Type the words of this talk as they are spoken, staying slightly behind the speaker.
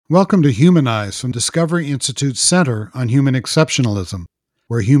Welcome to Humanize from Discovery Institute's Center on Human Exceptionalism,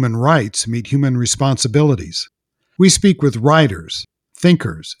 where human rights meet human responsibilities. We speak with writers,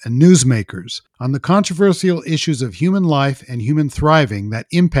 thinkers, and newsmakers on the controversial issues of human life and human thriving that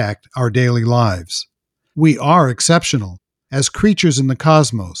impact our daily lives. We are exceptional as creatures in the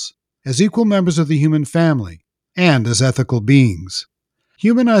cosmos, as equal members of the human family, and as ethical beings.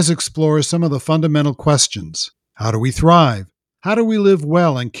 Humanize explores some of the fundamental questions. How do we thrive? How do we live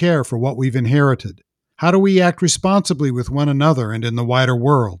well and care for what we've inherited? How do we act responsibly with one another and in the wider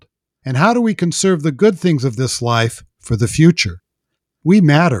world? And how do we conserve the good things of this life for the future? We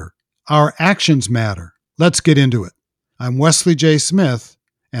matter. Our actions matter. Let's get into it. I'm Wesley J. Smith,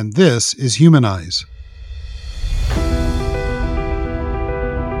 and this is Humanize.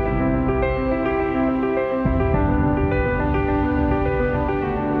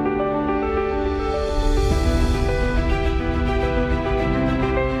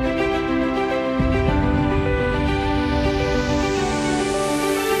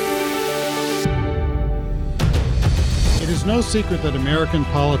 It is no secret that American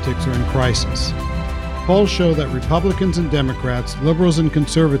politics are in crisis. Polls show that Republicans and Democrats, liberals and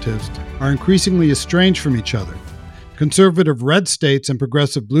conservatives are increasingly estranged from each other. Conservative red states and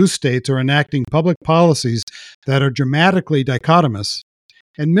progressive blue states are enacting public policies that are dramatically dichotomous,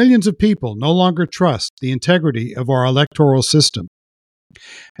 and millions of people no longer trust the integrity of our electoral system.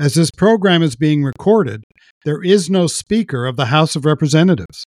 As this program is being recorded, there is no Speaker of the House of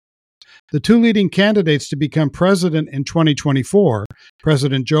Representatives. The two leading candidates to become president in 2024,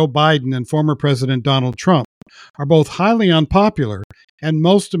 President Joe Biden and former President Donald Trump, are both highly unpopular, and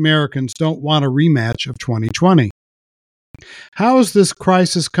most Americans don't want a rematch of 2020. How has this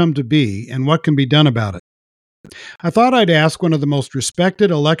crisis come to be, and what can be done about it? I thought I'd ask one of the most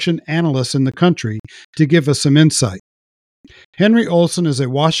respected election analysts in the country to give us some insight. Henry Olsen is a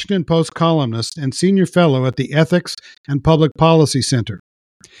Washington Post columnist and senior fellow at the Ethics and Public Policy Center.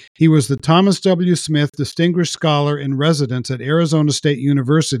 He was the Thomas W. Smith Distinguished Scholar in Residence at Arizona State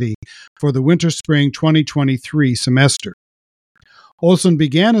University for the winter-spring 2023 semester. Olsen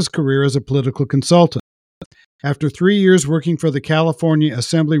began his career as a political consultant. After 3 years working for the California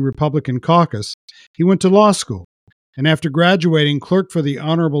Assembly Republican Caucus, he went to law school, and after graduating, clerked for the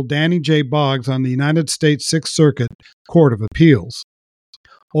Honorable Danny J. Boggs on the United States Sixth Circuit Court of Appeals.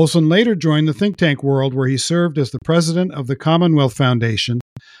 Olsen later joined the think tank world, where he served as the president of the Commonwealth Foundation,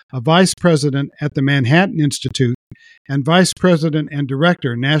 a vice president at the Manhattan Institute, and vice president and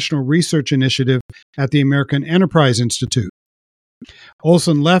director, National Research Initiative at the American Enterprise Institute.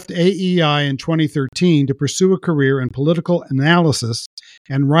 Olsen left AEI in 2013 to pursue a career in political analysis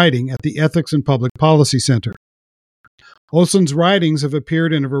and writing at the Ethics and Public Policy Center. Olsen's writings have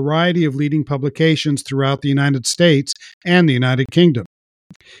appeared in a variety of leading publications throughout the United States and the United Kingdom.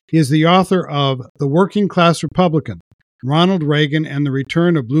 He is the author of The Working Class Republican, Ronald Reagan and the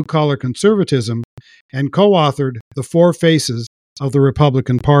Return of Blue-Collar Conservatism, and co-authored The Four Faces of the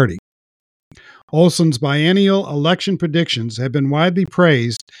Republican Party. Olsen's biennial election predictions have been widely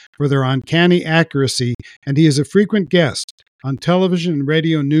praised for their uncanny accuracy, and he is a frequent guest on television and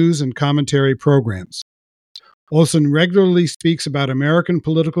radio news and commentary programs. Olsen regularly speaks about American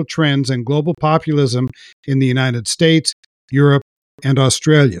political trends and global populism in the United States, Europe, and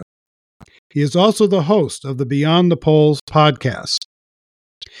Australia. He is also the host of the Beyond the Polls podcast.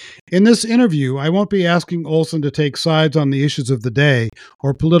 In this interview, I won't be asking Olsen to take sides on the issues of the day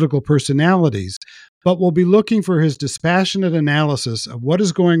or political personalities, but will be looking for his dispassionate analysis of what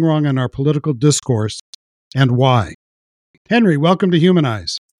is going wrong in our political discourse and why. Henry, welcome to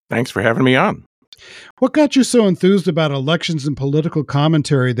Humanize. Thanks for having me on. What got you so enthused about elections and political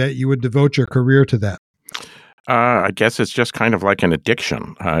commentary that you would devote your career to that? I guess it's just kind of like an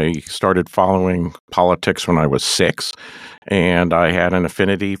addiction. I started following politics when I was 6, and I had an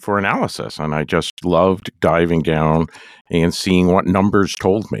affinity for analysis, and I just loved diving down and seeing what numbers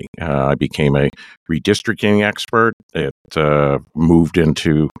told me. I became a redistricting expert. It moved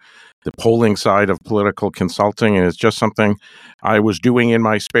into the polling side of political consulting, and it's just something I was doing in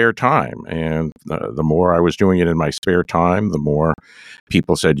my spare time. And the more I was doing it in my spare time, the more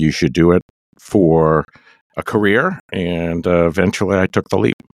people said you should do it for a career, and eventually I took the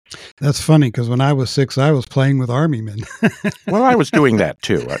leap. That's funny, because when I was 6, I was playing with Army men. Well, I was doing that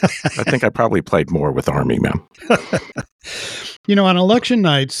too. I think I probably played more with Army men. You know, on election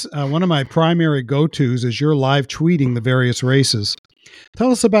nights, one of my primary go-tos is your live tweeting the various races.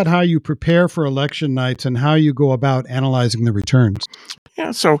 Tell us about how you prepare for election nights and how you go about analyzing the returns.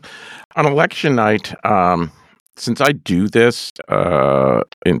 Yeah, so on election night, since I do this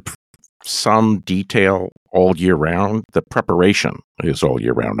in some detail all year round. The preparation is all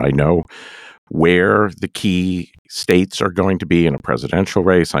year round. I know where the key states are going to be in a presidential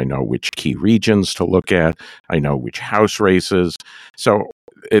race. I know which key regions to look at. I know which House races. So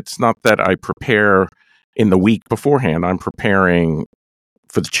it's not that I prepare in the week beforehand. I'm preparing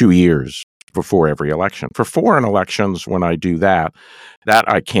for the 2 years before every election. For foreign elections, when I do that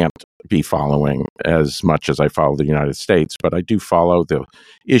I can't be following as much as I follow the United States, but I do follow the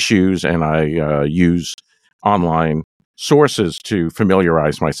issues, and I use online sources to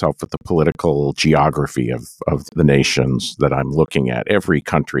familiarize myself with the political geography of the nations that I'm looking at. Every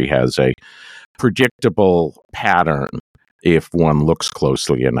country has a predictable pattern if one looks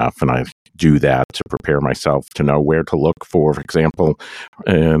closely enough, and I do that to prepare myself to know where to look for example,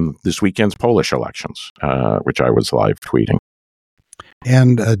 in this weekend's Polish elections, which I was live tweeting.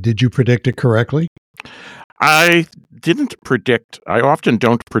 And did you predict it correctly? I often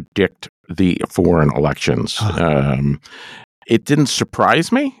don't predict the foreign elections. It didn't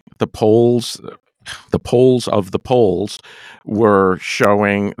surprise me. The polls of the polls were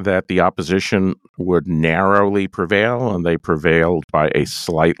showing that the opposition would narrowly prevail, and they prevailed by a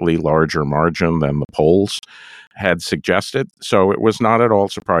slightly larger margin than the polls had suggested. So it was not at all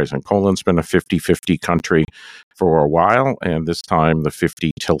surprising. Poland's been a 50-50 country for a while, and this time the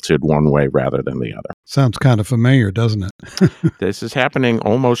 50 tilted one way rather than the other. Sounds kind of familiar, doesn't it? This is happening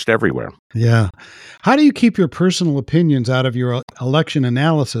almost everywhere. Yeah. How do you keep your personal opinions out of your election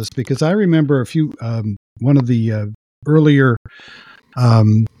analysis? Because I remember one of the earlier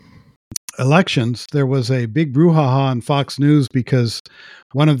elections, there was a big brouhaha on Fox News because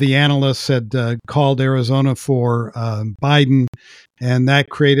one of the analysts had called Arizona for Biden, and that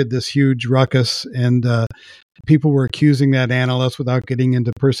created this huge ruckus. And people were accusing that analyst, without getting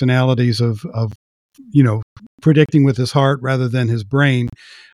into personalities, of predicting with his heart rather than his brain.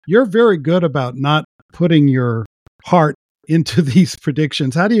 You're very good about not putting your heart into these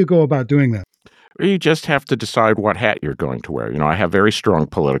predictions. How do you go about doing that? You just have to decide what hat you're going to wear. I have very strong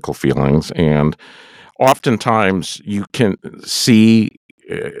political feelings, and oftentimes you can see,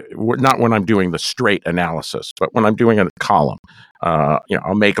 not when I'm doing the straight analysis, but when I'm doing a column,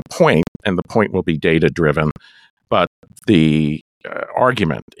 I'll make a point, and the point will be data driven, but the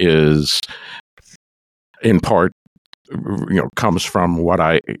argument is in part, comes from what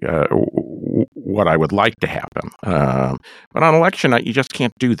I would like to happen. But on election night, you just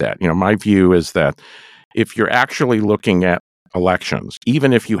can't do that. My view is that if you're actually looking at elections,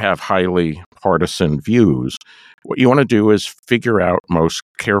 even if you have highly partisan views, what you want to do is figure out most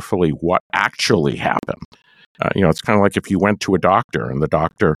carefully what actually happened. It's kind of like if you went to a doctor and the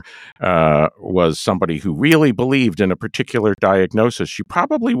doctor was somebody who really believed in a particular diagnosis, you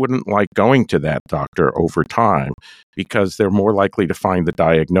probably wouldn't like going to that doctor over time, because they're more likely to find the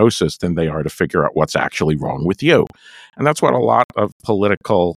diagnosis than they are to figure out what's actually wrong with you. And that's what a lot of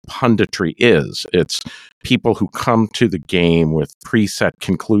political punditry is. It's people who come to the game with preset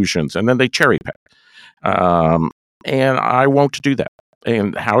conclusions, and then they cherry pick. And I won't do that.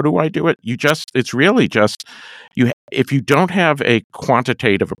 And how do I do it? It's really just, if you don't have a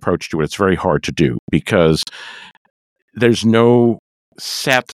quantitative approach to it, it's very hard to do, because there's no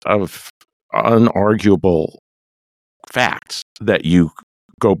set of unarguable facts that you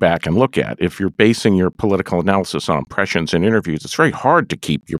go back and look at. If you're basing your political analysis on impressions and interviews, it's very hard to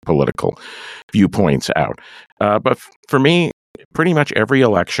keep your political viewpoints out. But for me, pretty much every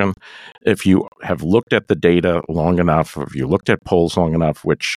election, if you have looked at the data long enough, if you looked at polls long enough,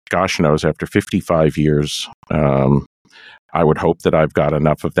 which, gosh knows, after 55 years, I would hope that I've got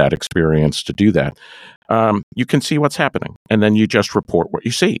enough of that experience to do that. You can see what's happening, and then you just report what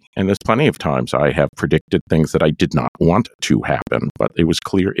you see. And there's plenty of times I have predicted things that I did not want to happen, but it was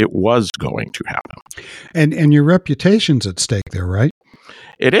clear it was going to happen. And your reputation's at stake there, right?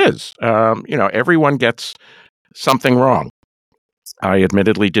 It is. Everyone gets something wrong. I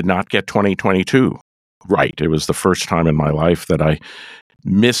admittedly did not get 2022 right. It was the first time in my life that I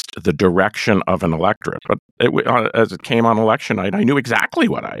missed the direction of an electorate. But as it came on election night, I knew exactly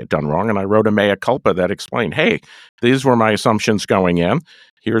what I had done wrong, and I wrote a mea culpa that explained, hey, these were my assumptions going in.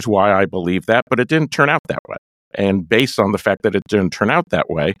 Here's why I believe that, but it didn't turn out that way. And based on the fact that it didn't turn out that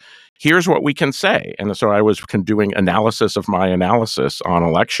way, here's what we can say. And so I was doing analysis of my analysis on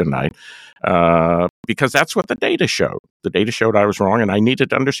election night, because that's what the data showed. The data showed I was wrong, and I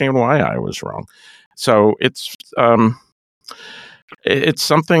needed to understand why I was wrong. So it's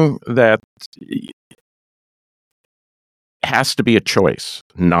something that has to be a choice,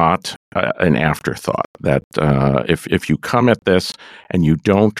 not an afterthought. That if you come at this and you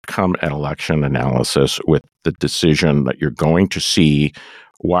don't come at election analysis with the decision that you're going to see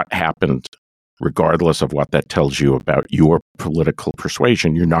what happened, regardless of what that tells you about your political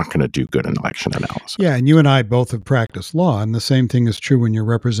persuasion, you're not going to do good in election analysis. Yeah, and you and I both have practiced law, and the same thing is true when you're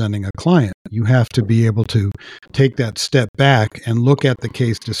representing a client. You have to be able to take that step back and look at the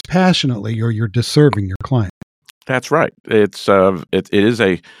case dispassionately, or you're disserving your client. That's right. It is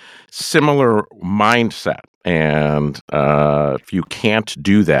a similar mindset. And if you can't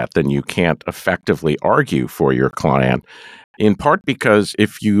do that, then you can't effectively argue for your client, in part because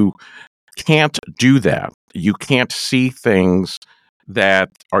if you can't do that, you can't see things that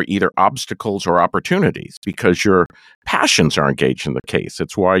are either obstacles or opportunities because your passions are engaged in the case.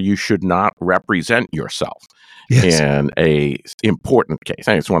 It's why you should not represent yourself in a important case.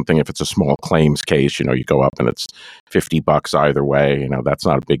 And it's one thing if it's a small claims case, you go up and it's $50 either way, that's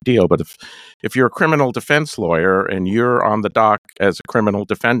not a big deal. But if you're a criminal defense lawyer and you're on the dock as a criminal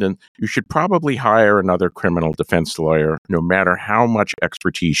defendant, you should probably hire another criminal defense lawyer, no matter how much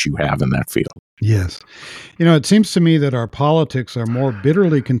expertise you have in that field. Yes. It seems to me that our politics are more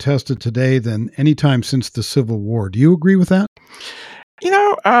bitterly contested today than any time since the Civil War. Do you agree with that?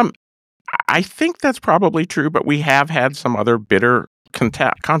 I think that's probably true, but we have had some other bitter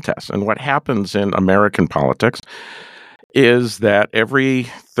contests. And what happens in American politics is that every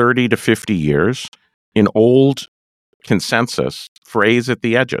 30 to 50 years, an old consensus frays at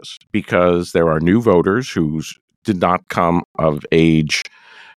the edges because there are new voters who did not come of age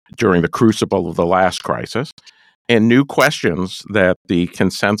during the crucible of the last crisis, and new questions that the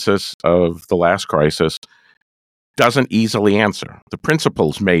consensus of the last crisis doesn't easily answer. The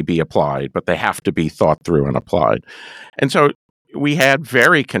principles may be applied, but they have to be thought through and applied. And so we had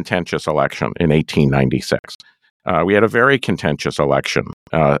very contentious election in 1896. We had a very contentious election,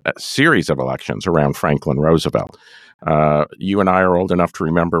 a series of elections around Franklin Roosevelt. You and I are old enough to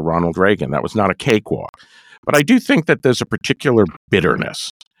remember Ronald Reagan. That was not a cakewalk. But I do think that there's a particular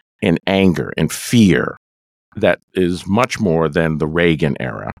bitterness and anger and fear that is much more than the Reagan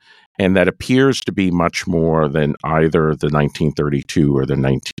era, and that appears to be much more than either the 1932 or the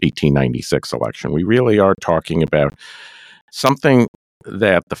 1896 election. We really are talking about something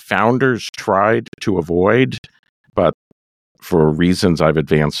that the founders tried to avoid, but for reasons I've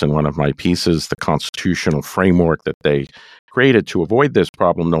advanced in one of my pieces, the constitutional framework that they created to avoid this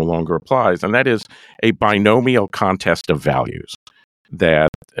problem no longer applies, and that is a binomial contest of values. That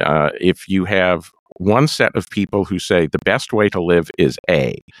if you have one set of people who say the best way to live is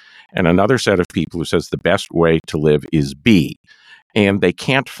A, and another set of people who says the best way to live is B, and they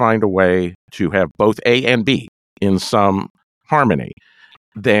can't find a way to have both A and B in some harmony,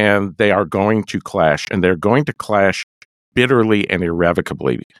 then they are going to clash, and they're going to clash bitterly and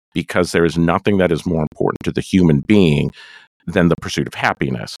irrevocably because there is nothing that is more important to the human being than the pursuit of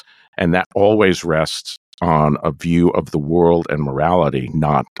happiness. And that always rests on a view of the world and morality,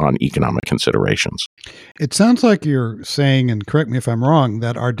 not on economic considerations. It sounds like you're saying, and correct me if I'm wrong,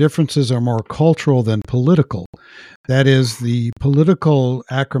 that our differences are more cultural than political. That is, the political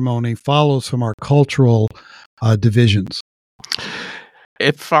acrimony follows from our cultural divisions.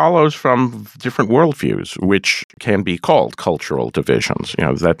 It follows from different worldviews, which can be called cultural divisions.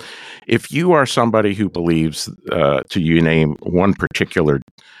 That if you are somebody who believes, you name one particular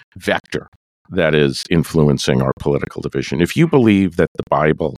vector that is influencing our political division. If you believe that the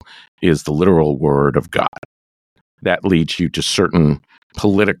Bible is the literal word of God, that leads you to certain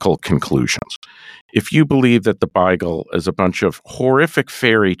political conclusions. If you believe that the Bible is a bunch of horrific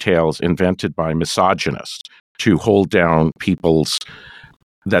fairy tales invented by misogynists to hold down people's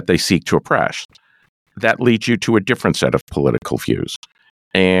that they seek to oppress, that leads you to a different set of political views.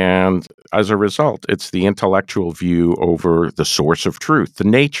 And as a result, it's the intellectual view over the source of truth, the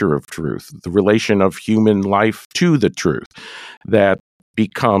nature of truth, the relation of human life to the truth that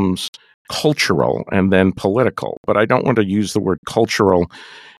becomes cultural and then political. But I don't want to use the word cultural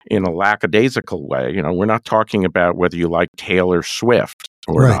in a lackadaisical way. We're not talking about whether you like Taylor Swift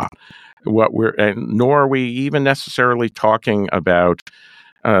or Right. not. Nor are we even necessarily talking about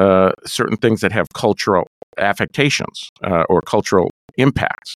certain things that have cultural affectations or cultural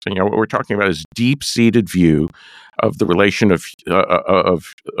impacts. What we're talking about is deep-seated view of the relation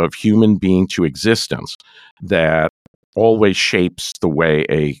of human being to existence that always shapes the way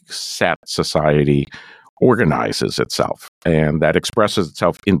a set society organizes itself, and that expresses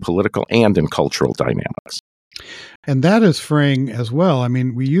itself in political and in cultural dynamics. And that is fraying as well. I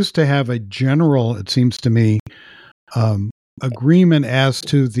mean, we used to have a general, it seems to me, agreement as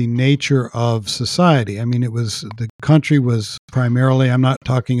to the nature of society. I mean, the country was primarily, I'm not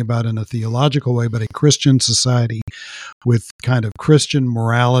talking about in a theological way, but a Christian society with kind of Christian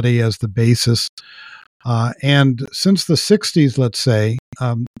morality as the basis. And since the 60s, let's say,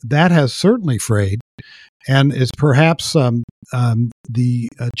 that has certainly frayed and is perhaps the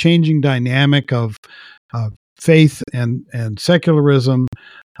changing dynamic of faith and secularism,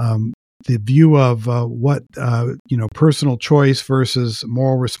 the view of what personal choice versus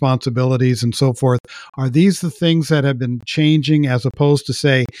moral responsibilities and so forth. Are these the things that have been changing, as opposed to,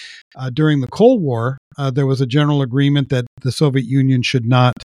 say, during the Cold War, there was a general agreement that the Soviet Union should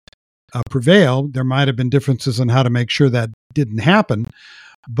not prevail? There might have been differences on how to make sure that didn't happen,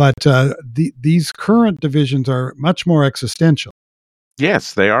 but these current divisions are much more existential.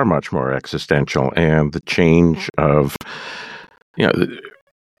 Yes, they are much more existential, and the change of, you know,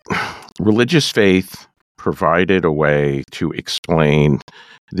 religious faith provided a way to explain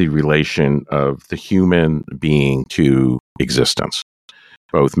the relation of the human being to existence,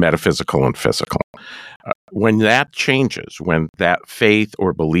 both metaphysical and physical. When that changes, when that faith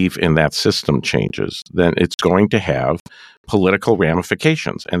or belief in that system changes, then it's going to have political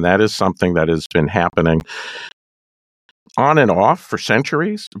ramifications. And that is something that has been happening on and off for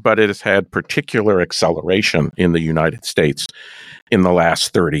centuries, but it has had particular acceleration in the United States in the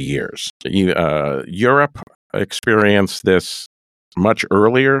last 30 years. Europe experienced this much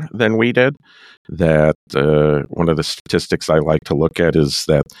earlier than we did. That one of the statistics I like to look at is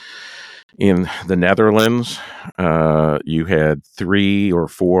that in the Netherlands, you had 3 or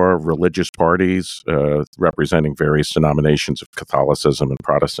 4 religious parties representing various denominations of Catholicism and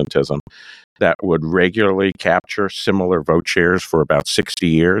Protestantism that would regularly capture similar vote shares for about 60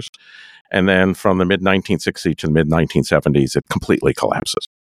 years. And then from the mid-1960s to the mid-1970s, it completely collapses.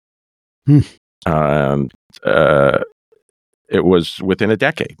 And it was within a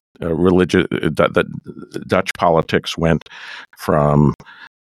decade. The Dutch politics went from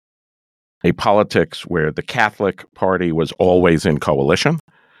a politics where the Catholic Party was always in coalition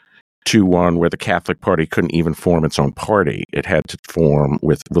to one where the Catholic Party couldn't even form its own party. It had to form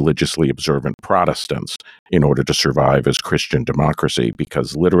with religiously observant Protestants in order to survive as Christian democracy,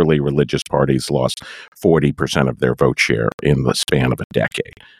 because literally religious parties lost 40% of their vote share in the span of a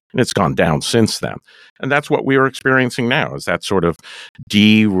decade. And it's gone down since then. And that's what we are experiencing now, is that sort of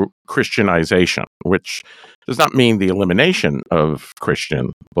de-Christianization, which does not mean the elimination of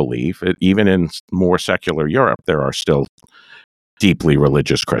Christian belief. Even in more secular Europe, there are still deeply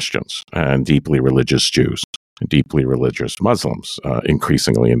religious Christians and deeply religious Jews, and deeply religious Muslims,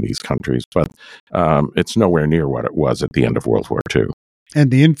 increasingly in these countries. But it's nowhere near what it was at the end of World War II.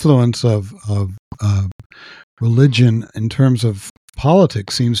 And the influence of religion in terms of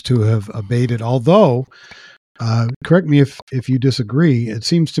politics seems to have abated. Although, correct me if you disagree, it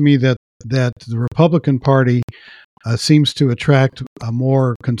seems to me that the Republican Party seems to attract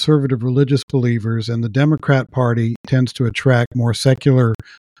more conservative religious believers, and the Democrat Party tends to attract more secular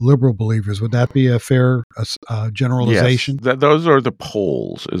liberal believers. Would that be a fair generalization? Yes, those are the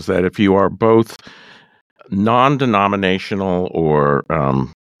polls, is that if you are both non-denominational or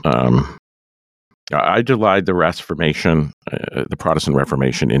I divide the Reformation, the Protestant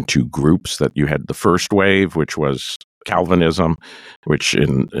Reformation, into groups. That you had the first wave, which was Calvinism, which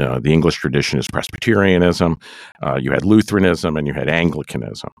in the English tradition is Presbyterianism. You had Lutheranism, and you had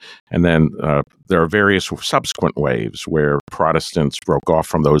Anglicanism. And then there are various subsequent waves where Protestants broke off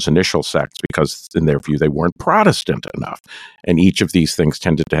from those initial sects because, in their view, they weren't Protestant enough. And each of these things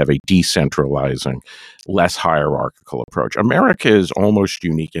tended to have a decentralizing, less hierarchical approach. America is almost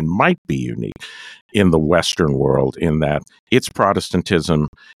unique, and might be unique in the Western world, in that its Protestantism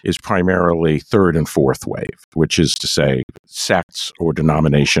is primarily third and fourth wave, which is to say sects or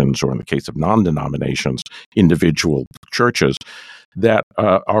denominations, or in the case of non-denominations, individual churches that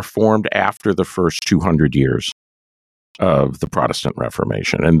are formed after the first 200 years of the Protestant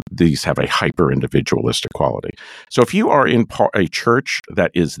Reformation. And these have a hyper-individualistic quality. So if you are in a church that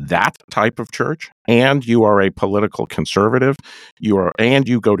is that type of church, and you are a political conservative, and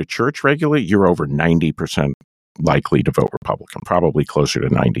you go to church regularly, you're over 90% likely to vote Republican, probably closer to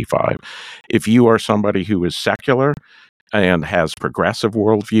 95. If you are somebody who is secular and has progressive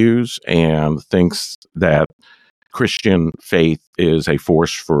worldviews and thinks that Christian faith is a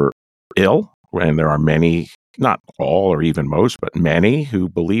force for ill, and there are many, not all or even most, but many who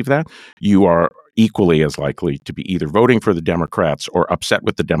believe that, you are equally as likely to be either voting for the Democrats or upset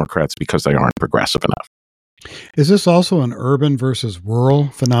with the Democrats because they aren't progressive enough. Is this also an urban versus rural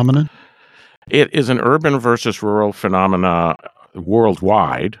phenomenon? It is an urban versus rural phenomena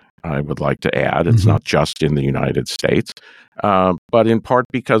worldwide, I would like to add. It's not just in the United States, but in part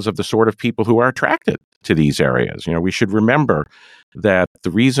because of the sort of people who are attracted to these areas. We should remember that the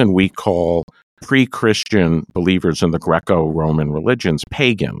reason we call pre-Christian believers in the Greco-Roman religions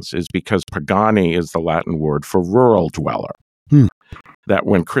pagans is because pagani is the Latin word for rural dweller. Hmm. That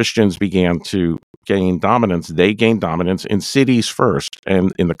when Christians began to gain dominance, they gained dominance in cities first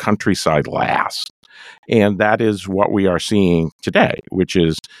and in the countryside last. And that is what we are seeing today, which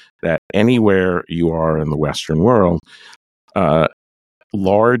is that anywhere you are in the Western world,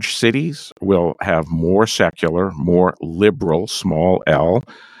 large cities will have more secular, more liberal, small L,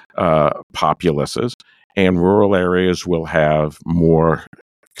 populaces, and rural areas will have more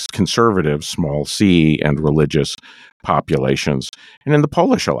conservative, small c, and religious populations. And in the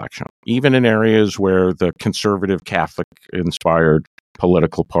Polish election, even in areas where the conservative Catholic-inspired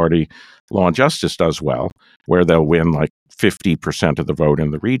political party Law and Justice does well, where they'll win like 50% of the vote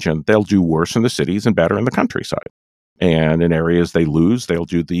in the region, they'll do worse in the cities and better in the countryside. And in areas they lose, they'll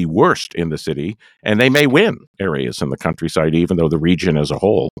do the worst in the city, and they may win areas in the countryside, even though the region as a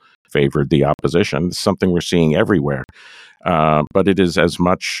whole favored the opposition. It's something we're seeing everywhere. But it is as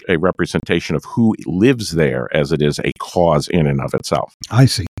much a representation of who lives there as it is a cause in and of itself. I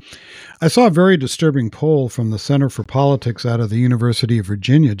see. I saw a very disturbing poll from the Center for Politics out of the University of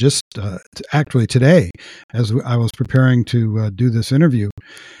Virginia just actually today as I was preparing to do this interview.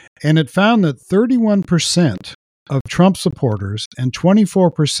 And it found that 31% of Trump supporters and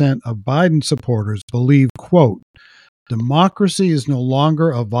 24% of Biden supporters believe, quote, democracy is no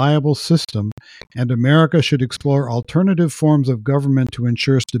longer a viable system, and America should explore alternative forms of government to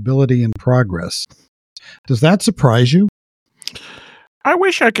ensure stability and progress. Does that surprise you? I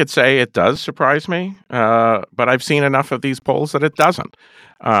wish I could say it does surprise me, but I've seen enough of these polls that it doesn't.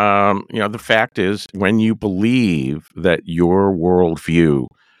 The fact is, when you believe that your worldview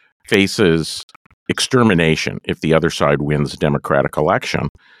faces extermination if the other side wins a democratic election,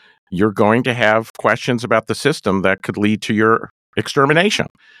 you're going to have questions about the system that could lead to your extermination.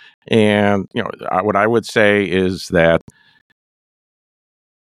 And what I would say is that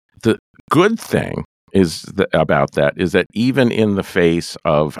the good thing about that is that even in the face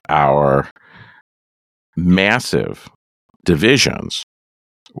of our massive divisions,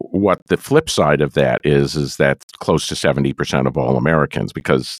 what the flip side of that is that close to 70% of all Americans,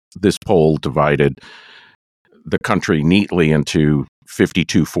 because this poll divided the country neatly into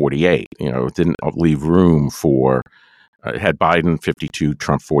 52-48. It didn't leave room for, had Biden 52,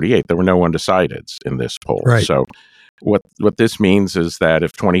 Trump 48. There were no undecideds in this poll. Right. So what this means is that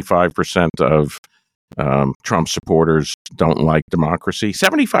if 25% of Trump supporters don't like democracy,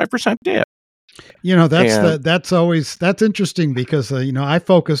 75% did. That's interesting because, I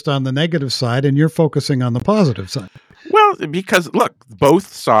focused on the negative side and you're focusing on the positive side. Well, because look,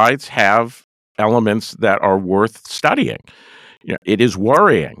 both sides have elements that are worth studying. It is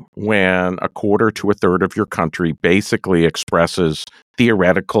worrying when a quarter to a third of your country basically expresses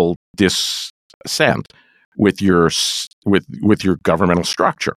theoretical dissent with your governmental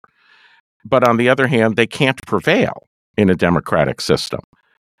structure. But on the other hand, they can't prevail in a democratic system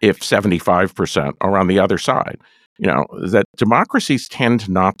if 75% are on the other side. That democracies tend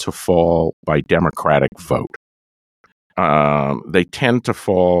not to fall by democratic vote. They tend to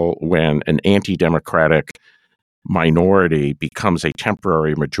fall when an anti-democratic minority becomes a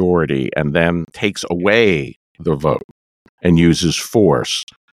temporary majority and then takes away the vote and uses force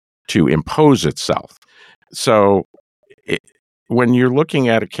to impose itself. So when you're looking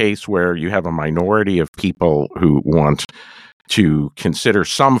at a case where you have a minority of people who want to consider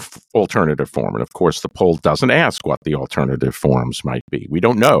some alternative form, and of course the poll doesn't ask what the alternative forms might be. We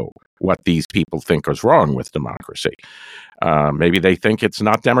don't know what these people think is wrong with democracy. Maybe they think it's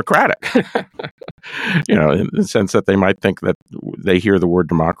not democratic, in the sense that they might think that they hear the word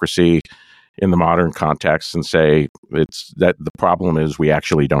democracy in the modern context and say it's that the problem is we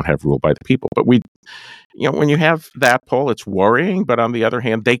actually don't have rule by the people. But when you have that poll, it's worrying. But on the other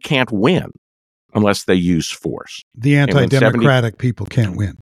hand, they can't win unless they use force. The anti-democratic people can't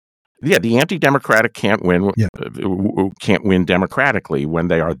win. Yeah, the anti-democratic can't win. Yeah. Can't win democratically when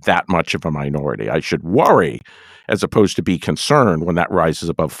they are that much of a minority. I should worry as opposed to be concerned when that rises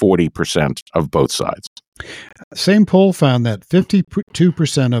above 40% of both sides. Same poll found that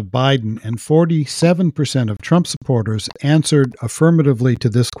 52% of Biden and 47% of Trump supporters answered affirmatively to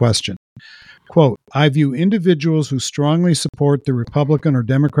this question. Quote, I view individuals who strongly support the Republican or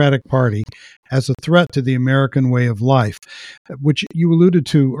Democratic Party as a threat to the American way of life, which you alluded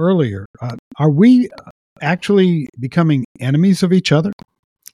to earlier. Are we actually becoming enemies of each other?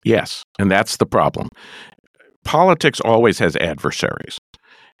 Yes, and that's the problem. Politics always has adversaries.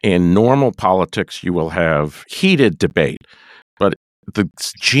 In normal politics, you will have heated debate. But the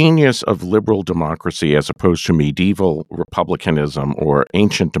genius of liberal democracy as opposed to medieval republicanism or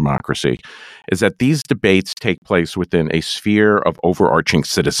ancient democracy is that these debates take place within a sphere of overarching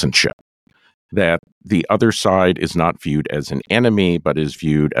citizenship, that the other side is not viewed as an enemy, but is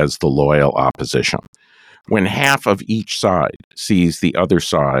viewed as the loyal opposition. When half of each side sees the other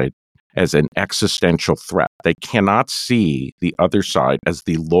side as an existential threat, they cannot see the other side as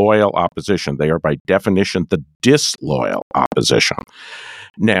the loyal opposition. They are, by definition, the disloyal opposition.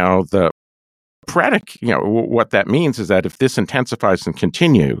 Now, the what that means is that if this intensifies and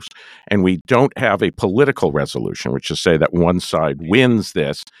continues, and we don't have a political resolution, which is say that one side wins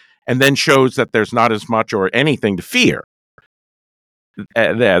this, and then shows that there's not as much or anything to fear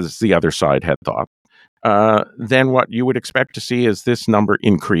as the other side had thought, then what you would expect to see is this number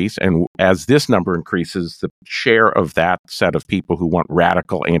increase. And as this number increases, the share of that set of people who want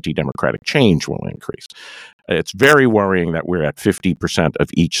radical anti-democratic change will increase. It's very worrying that we're at 50% of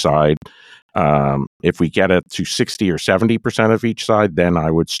each side. If we get it to 60 or 70% of each side, then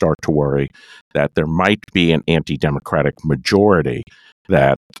I would start to worry that there might be an anti-democratic majority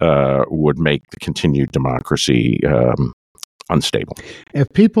that would make the continued democracy unstable. If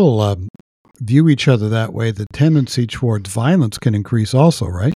people view each other that way, the tendency towards violence can increase also,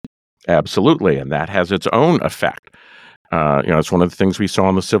 right? Absolutely, and that has its own effect. It's one of the things we saw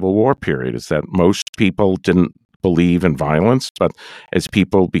in the Civil War period is that most people didn't believe in violence, but as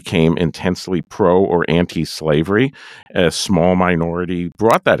people became intensely pro or anti-slavery, a small minority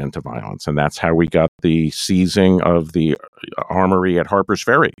brought that into violence, and that's how we got the seizing of the armory at Harper's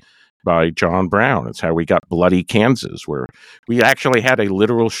Ferry by John Brown. It's how we got Bloody Kansas, where we actually had a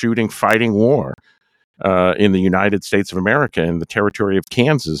literal shooting, fighting war in the United States of America in the territory of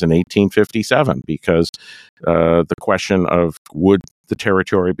Kansas in 1857, because the question of would the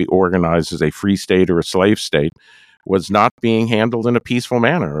territory be organized as a free state or a slave state was not being handled in a peaceful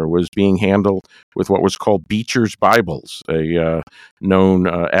manner, or was being handled with what was called Beecher's Bibles. A known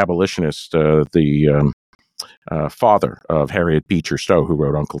abolitionist, the father of Harriet Beecher Stowe, who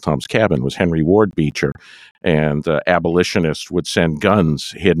wrote Uncle Tom's Cabin, was Henry Ward Beecher, and abolitionists would send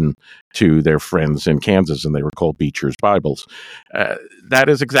guns hidden to their friends in Kansas, and they were called Beecher's Bibles. That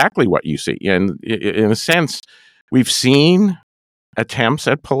is exactly what you see. And in a sense, we've seen attempts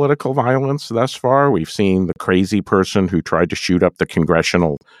at political violence thus far. We've seen the crazy person who tried to shoot up the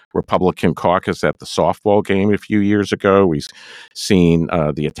congressional Republican caucus at the softball game a few years ago. We've seen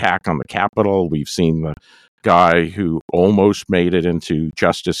the attack on the Capitol. We've seen the guy who almost made it into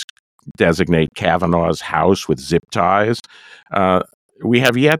Justice Designate Kavanaugh's house with zip ties. We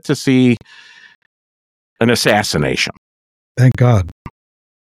have yet to see an assassination. Thank God.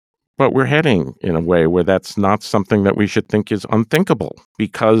 But we're heading in a way where that's not something that we should think is unthinkable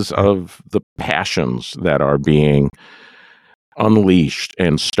because of the passions that are being unleashed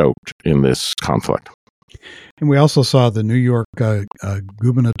and stoked in this conflict. And we also saw the New York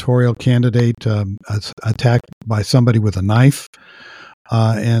gubernatorial candidate attacked by somebody with a knife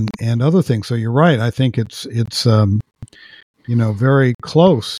and other things. So you're right. I think it's very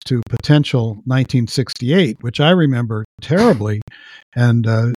close to potential 1968, which I remember terribly. And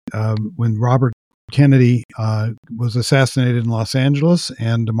when Robert Kennedy was assassinated in Los Angeles,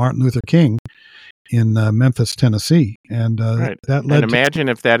 and Martin Luther King in Memphis, Tennessee. And right. that led and imagine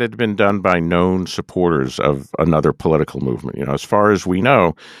if that had been done by known supporters of another political movement. As far as we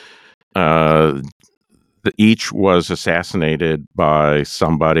know, each was assassinated by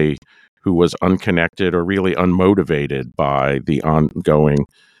somebody who was unconnected or really unmotivated by the ongoing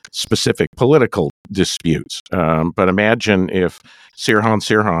specific political disputes. But imagine if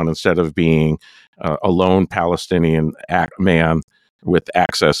Sirhan, instead of being a lone Palestinian man with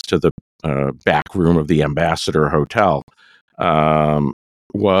access to the back room of the Ambassador Hotel,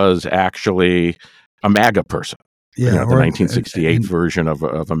 was actually a MAGA person. Yeah, the 1968 version of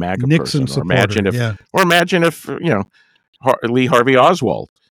a MAGA Nixon person. Supporter, Or imagine if Lee Harvey Oswald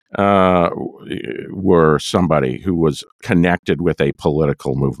were somebody who was connected with a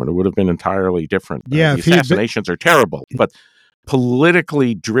political movement. It would have been entirely different. Yeah, the assassinations are terrible, but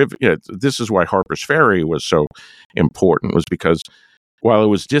politically driven. This is why Harper's Ferry was so important, was because while it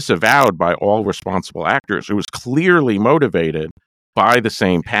was disavowed by all responsible actors, it was clearly motivated by the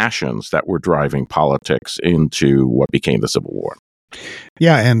same passions that were driving politics into what became the Civil War.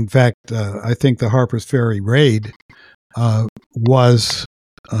 Yeah, in fact, I think the Harper's Ferry raid was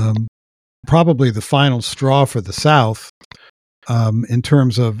probably the final straw for the South in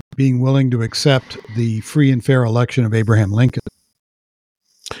terms of being willing to accept the free and fair election of Abraham Lincoln.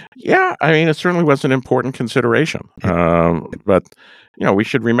 Yeah, I mean, it certainly was an important consideration. But, we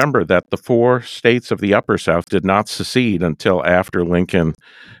should remember that the four states of the Upper South did not secede until after Lincoln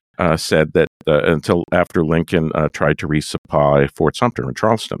until after Lincoln tried to resupply Fort Sumter in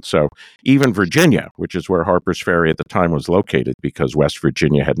Charleston. So even Virginia, which is where Harper's Ferry at the time was located, because West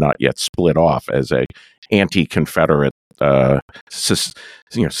Virginia had not yet split off as a anti-Confederate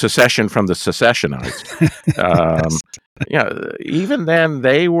secession from the secessionites. Yeah, even then,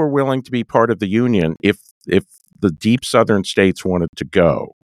 they were willing to be part of the Union if the deep Southern states wanted to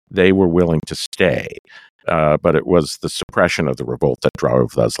go. They were willing to stay. But it was the suppression of the revolt that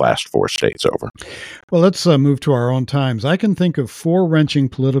drove those last four states over. Well, let's move to our own times. I can think of four wrenching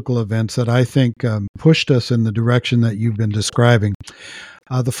political events that I think pushed us in the direction that you've been describing.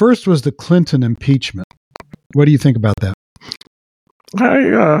 The first was the Clinton impeachment. What do you think about that?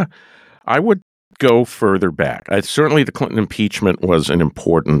 I would go further back. Certainly, the Clinton impeachment was an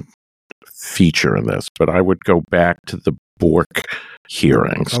important feature in this, but I would go back to the Bork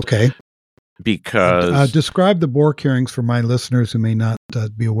hearings. Okay. Because describe the Bork hearings for my listeners who may not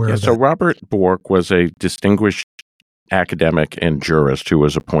be aware of that. So Robert Bork was a distinguished academic and jurist who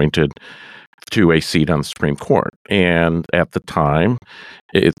was appointed to a seat on the Supreme Court. And at the time,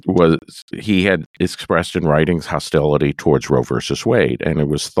 he had expressed in writings hostility towards Roe versus Wade, and it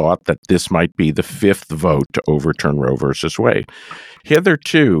was thought that this might be the fifth vote to overturn Roe versus Wade.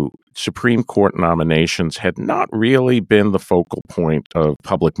 Hitherto, Supreme Court nominations had not really been the focal point of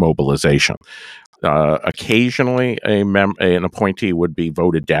public mobilization. Occasionally, an appointee would be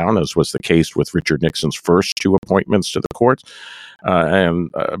voted down, as was the case with Richard Nixon's first two appointments to the courts.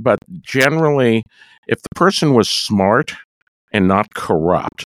 But generally, if the person was smart and not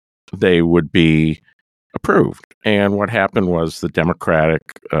corrupt, they would be approved. And what happened was the Democratic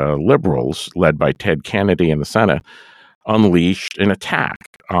liberals, led by Ted Kennedy in the Senate, unleashed an attack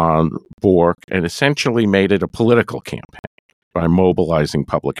on Bork and essentially made it a political campaign by mobilizing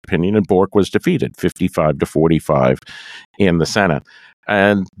public opinion. And Bork was defeated 55-45 in the Senate.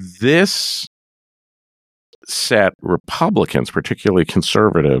 And this set Republicans, particularly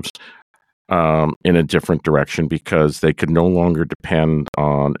conservatives, in a different direction, because they could no longer depend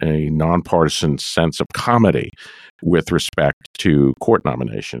on a nonpartisan sense of comedy with respect to court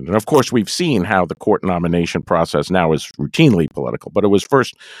nomination. And of course, we've seen how the court nomination process now is routinely political, but it was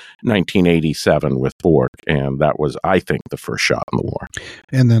first 1987 with Bork, and that was, I think, the first shot in the war.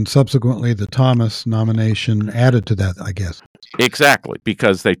 And then subsequently, the Thomas nomination added to that, I guess. Exactly,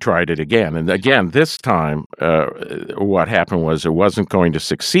 because they tried it again. And again, this time, what happened was it wasn't going to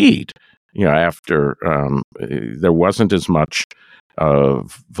succeed. After there wasn't as much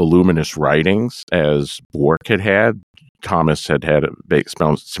of voluminous writings as Bork had. Thomas had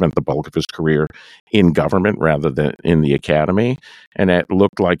spent the bulk of his career in government rather than in the academy, and it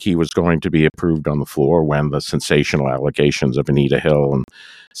looked like he was going to be approved on the floor when the sensational allegations of Anita Hill and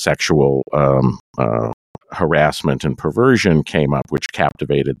sexual harassment and perversion came up, which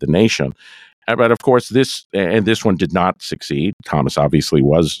captivated the nation. But of course, this one did not succeed. Thomas obviously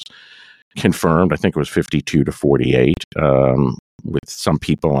was confirmed. I think it was 52-48, with some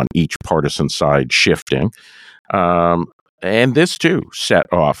people on each partisan side shifting. And this, too, set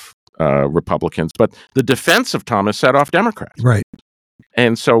off Republicans. But the defense of Thomas set off Democrats. Right.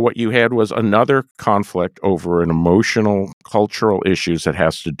 And so what you had was another conflict over an emotional, cultural issues that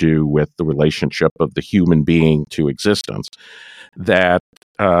has to do with the relationship of the human being to existence that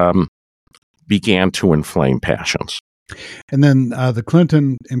began to inflame passions. And then the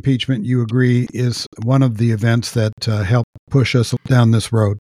Clinton impeachment, you agree, is one of the events that helped push us down this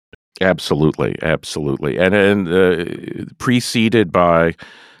road. Absolutely. And preceded by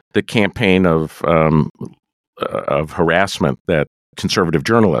the campaign of harassment that conservative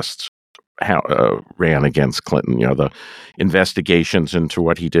journalists ran against Clinton. The investigations into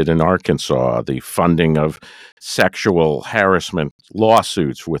what he did in Arkansas, the funding of sexual harassment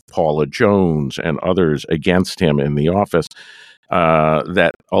lawsuits with Paula Jones and others against him in the office,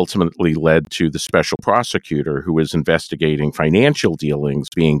 that ultimately led to the special prosecutor who is investigating financial dealings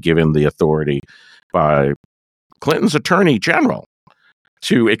being given the authority by Clinton's attorney general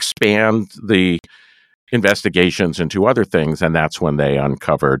to expand the investigations into other things. And that's when they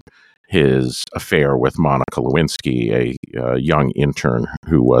uncovered his affair with Monica Lewinsky, a young intern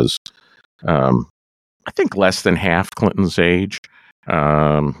who was, I think, less than half Clinton's age.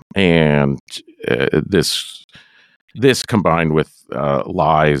 And this combined with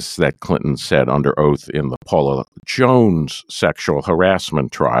lies that Clinton said under oath in the Paula Jones sexual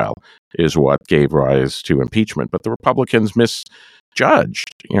harassment trial is what gave rise to impeachment. But the Republicans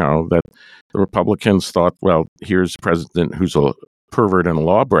misjudged, that the Republicans thought, well, here's a president who's a pervert and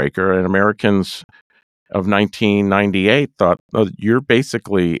lawbreaker. And Americans of 1998 thought, oh, you're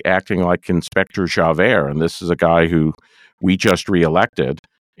basically acting like Inspector Javert, and this is a guy who we just reelected,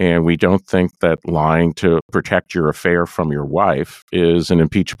 and we don't think that lying to protect your affair from your wife is an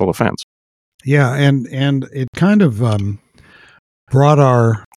impeachable offense. Yeah, and it kind of brought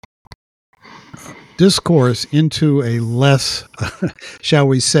our discourse into a less, shall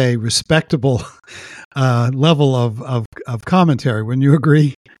we say, respectable level of commentary. Wouldn't you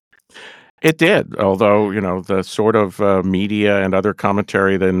agree? It did, although, the sort of media and other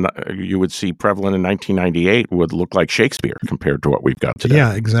commentary that you would see prevalent in 1998 would look like Shakespeare compared to what we've got today.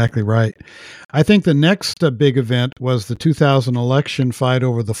 Yeah, exactly right. I think the next big event was the 2000 election fight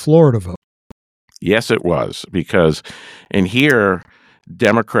over the Florida vote. Yes, it was, because in here,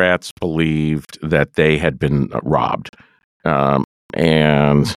 Democrats believed that they had been robbed.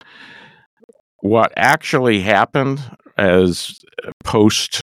 And what actually happened as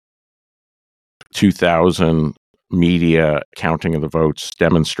post 2000 media counting of the votes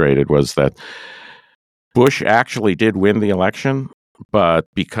demonstrated was that Bush actually did win the election, but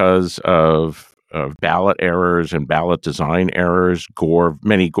because of ballot errors and ballot design errors,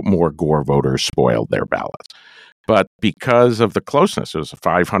 many more Gore voters spoiled their ballots. But because of the closeness, it was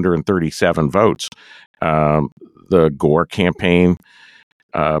 537 votes. The Gore campaign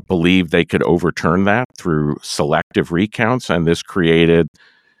believed they could overturn that through selective recounts, and this created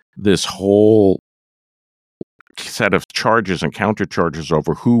this whole set of charges and countercharges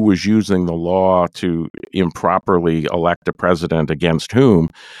over who was using the law to improperly elect a president against whom,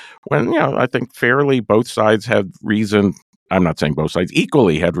 when, I think fairly both sides had reason. I'm not saying both sides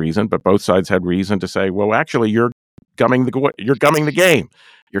equally had reason, but both sides had reason to say, well, actually, you're gumming the game.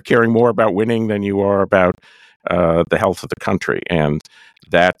 You're caring more about winning than you are about the health of the country. And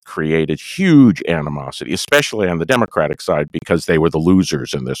that created huge animosity, especially on the Democratic side, because they were the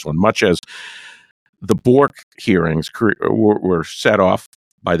losers in this one, much as the Bork hearings were set off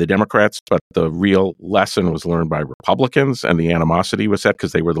by the Democrats, but the real lesson was learned by Republicans, and the animosity was set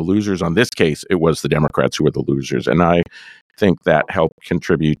because they were the losers. On this case, it was the Democrats who were the losers, and I think that helped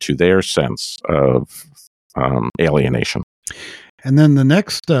contribute to their sense of alienation. And then the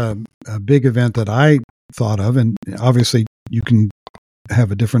next big event that I thought of, and obviously you can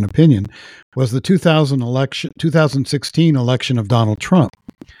have a different opinion, was the 2016 election of Donald Trump,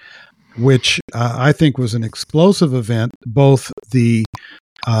 which I think was an explosive event. Both the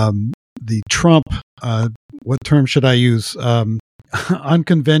Trump, what term should I use,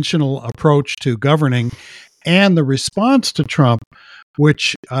 unconventional approach to governing, and the response to Trump,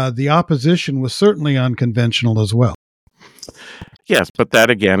 which the opposition was certainly unconventional as well. Yes, but that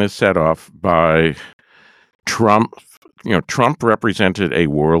again is set off by Trump. Trump represented a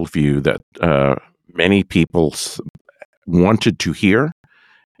worldview that many people wanted to hear,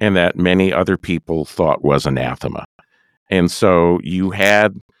 and that many other people thought was anathema. And so you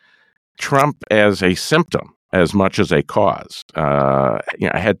had Trump as a symptom as much as a cause.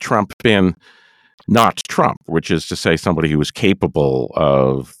 Had Trump been not Trump, which is to say somebody who was capable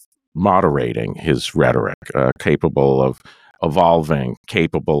of moderating his rhetoric, capable of evolving,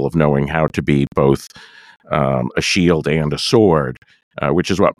 capable of knowing how to be both a shield and a sword, which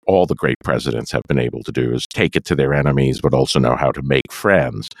is what all the great presidents have been able to do, is take it to their enemies, but also know how to make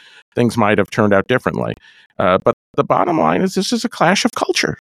friends. Things might have turned out differently. But the bottom line is this is a clash of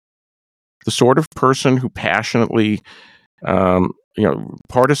culture. The sort of person who passionately,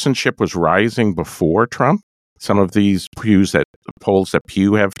 partisanship was rising before Trump. Some of these polls that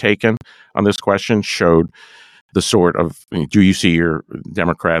Pew have taken on this question showed the sort of, do you see your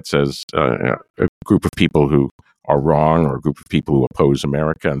Democrats as a group of people who are wrong or a group of people who oppose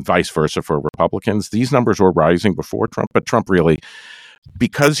America, and vice versa for Republicans? These numbers were rising before Trump, but Trump really,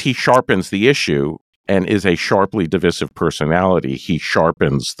 because he sharpens the issue and is a sharply divisive personality, he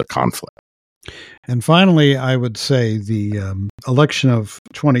sharpens the conflict. And finally, I would say the election of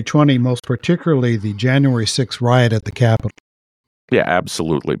 2020, most particularly the January 6th riot at the Capitol. Yeah,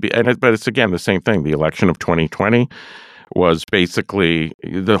 absolutely. But it's, again, the same thing. The election of 2020 was basically,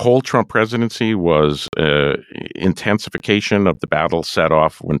 the whole Trump presidency was intensification of the battle set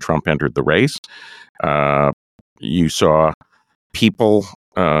off when Trump entered the race. You saw people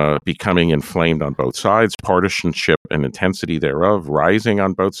becoming inflamed on both sides, partisanship and intensity thereof rising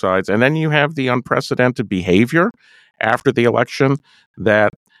on both sides. And then you have the unprecedented behavior after the election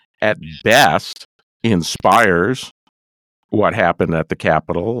that at best inspires what happened at the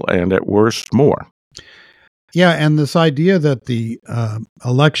Capitol, and at worst, more. Yeah, and this idea that the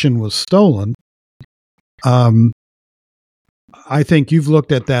election was stolen, I think you've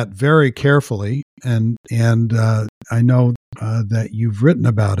looked at that very carefully, and I know that you've written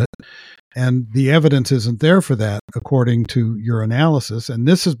about it. And the evidence isn't there for that, according to your analysis. And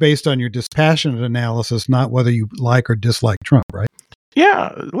this is based on your dispassionate analysis, not whether you like or dislike Trump, right?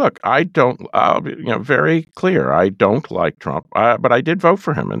 Yeah, look, I don't, very clear. I don't like Trump, but I did vote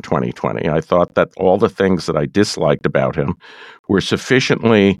for him in 2020. I thought that all the things that I disliked about him were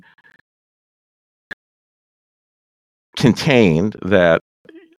sufficiently contained that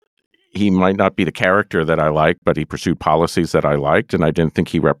he might not be the character that I liked, but he pursued policies that I liked, and I didn't think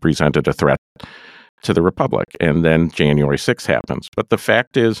he represented a threat to the republic. And then January 6th happens. But the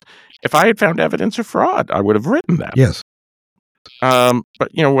fact is, if I had found evidence of fraud, I would have written that. Yes. But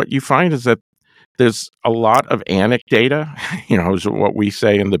what you find is that there's a lot of anecdata, is what we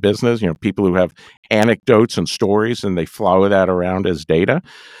say in the business, people who have anecdotes and stories and they flow that around as data.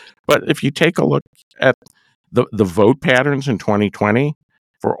 But if you take a look at the vote patterns in 2020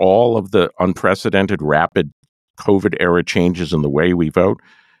 for all of the unprecedented rapid COVID era changes in the way we vote,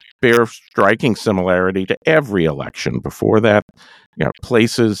 bear striking similarity to every election before that.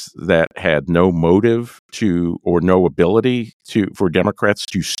 Places that had no motive to or no ability for Democrats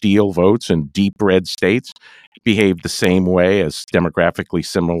to steal votes in deep red states behaved the same way as demographically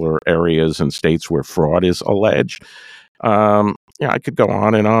similar areas and states where fraud is alleged. I could go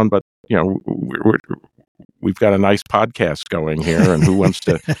on, but we've got a nice podcast going here, and who wants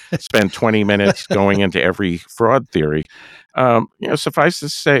to spend 20 minutes going into every fraud theory? Suffice to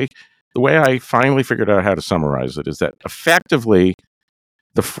say, the way I finally figured out how to summarize it is that effectively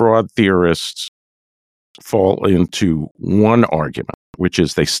the fraud theorists fall into one argument, which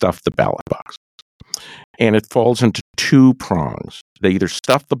is they stuff the ballot box. And it falls into two prongs. They either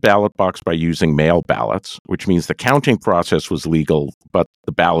stuff the ballot box by using mail ballots, which means the counting process was legal, but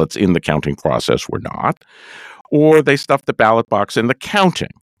the ballots in the counting process were not. Or they stuff the ballot box in the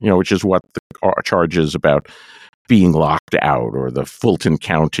counting, which is what the charges about being locked out, or the Fulton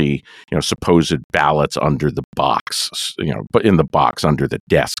County, supposed ballots under the box, but in the box under the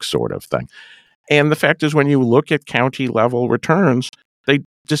desk sort of thing. And the fact is, when you look at county level returns, they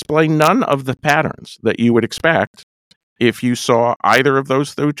display none of the patterns that you would expect if you saw either of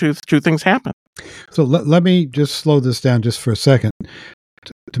those two things happen. So let me just slow this down just for a second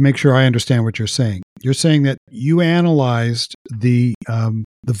to make sure I understand what you're saying. You're saying that you analyzed the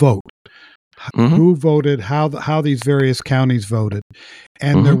vote. Mm-hmm. Who voted, how these various counties voted,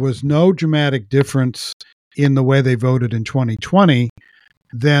 and mm-hmm. there was no dramatic difference in the way they voted in 2020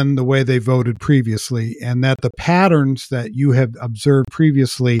 than the way they voted previously, and that the patterns that you have observed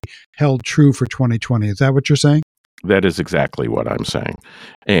previously held true for 2020. Is that what you're saying? That is exactly what I'm saying.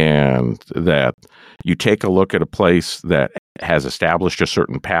 And that you take a look at a place that has established a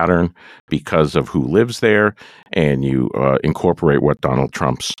certain pattern because of who lives there, and you incorporate what Donald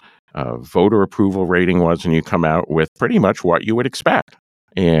Trump's voter approval rating was, and you come out with pretty much what you would expect.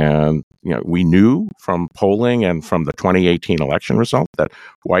 And we knew from polling and from the 2018 election result that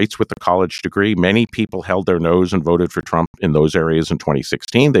whites with a college degree, many people held their nose and voted for Trump in those areas in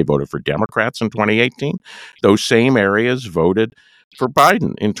 2016. They voted for Democrats in 2018. Those same areas voted for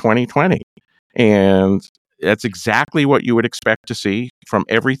Biden in 2020. And that's exactly what you would expect to see from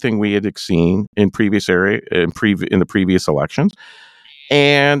everything we had seen in in the previous elections.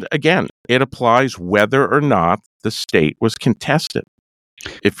 And again, it applies whether or not the state was contested.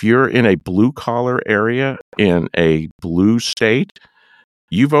 If you're in a blue collar area in a blue state,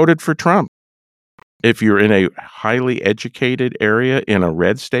 you voted for Trump. If you're in a highly educated area in a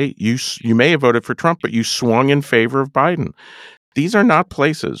red state, you may have voted for Trump, but you swung in favor of Biden. These are not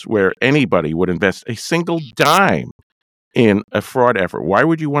places where anybody would invest a single dime in a fraud effort. Why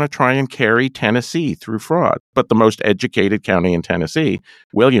would you want to try and carry Tennessee through fraud? But the most educated county in Tennessee,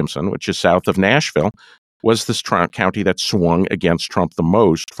 Williamson, which is south of Nashville, was this county that swung against Trump the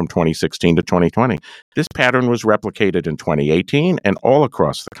most from 2016 to 2020. This pattern was replicated in 2018 and all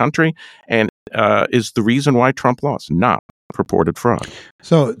across the country, and is the reason why Trump lost, not purported fraud.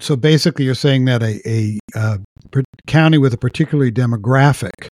 So basically you're saying that a county with a particular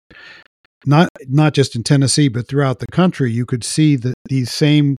demographic, not just in Tennessee, but throughout the country, you could see that these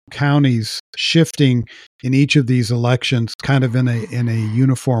same counties shifting in each of these elections kind of in a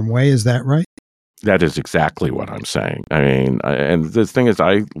uniform way. Is that right? That is exactly what I'm saying. I mean, and the thing is,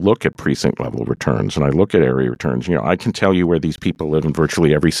 I look at precinct level returns and I look at area returns. I can tell you where these people live in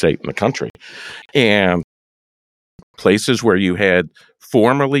virtually every state in the country. And places where you had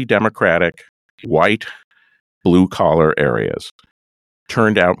formerly Democratic, white, blue-collar areas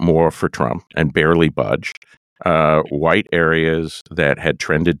turned out more for Trump and barely budged. White areas that had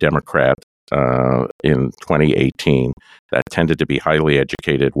trended Democrat in 2018 that tended to be highly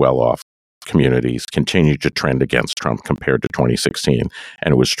educated, well-off communities continued to trend against Trump compared to 2016.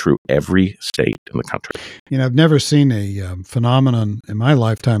 And it was true every state in the country. I've never seen a phenomenon in my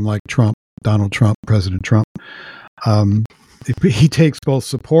lifetime like Donald Trump, President Trump. He takes both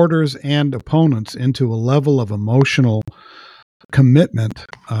supporters and opponents into a level of emotional commitment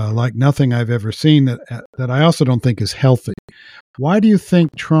like nothing I've ever seen that I also don't think is healthy. Why do you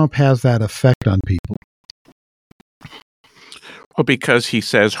think Trump has that effect on people? Well, because he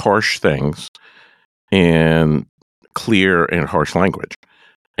says harsh things in clear and harsh language.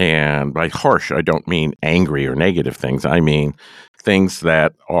 And by harsh, I don't mean angry or negative things. I mean things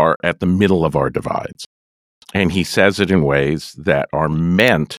that are at the middle of our divides. And he says it in ways that are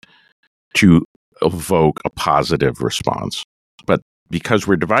meant to evoke a positive response. But because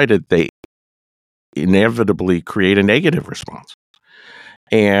we're divided, they inevitably create a negative response.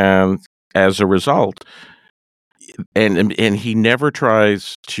 And as a result, and he never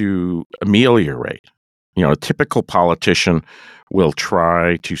tries to ameliorate. A typical politician will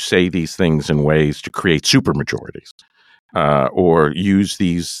try to say these things in ways to create supermajorities. Or use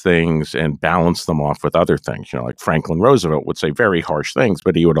these things and balance them off with other things. Like Franklin Roosevelt would say very harsh things,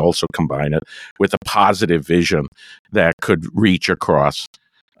 but he would also combine it with a positive vision that could reach across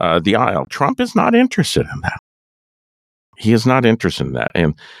the aisle. Trump is not interested in that. He is not interested in that.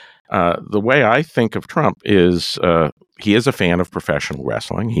 And the way I think of Trump is he is a fan of professional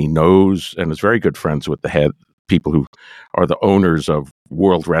wrestling. He knows and is very good friends with the people who are the owners of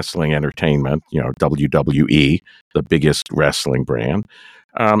World Wrestling Entertainment, WWE, the biggest wrestling brand.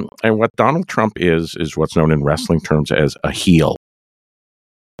 And what Donald Trump is what's known in wrestling terms as a heel.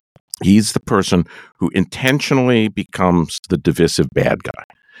 He's the person who intentionally becomes the divisive bad guy.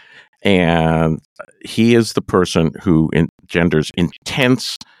 And he is the person who engenders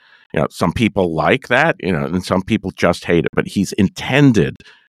intense, some people like that, and some people just hate it, but he's intended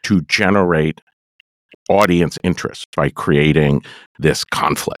to generate audience interest by creating this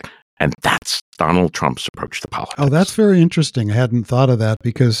conflict. And that's Donald Trump's approach to politics. Oh, that's very interesting. I hadn't thought of that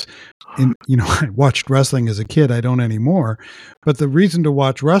because, I watched wrestling as a kid. I don't anymore. But the reason to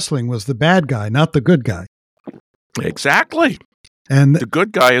watch wrestling was the bad guy, not the good guy. Exactly. And the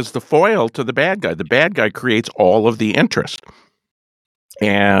good guy is the foil to the bad guy. The bad guy creates all of the interest.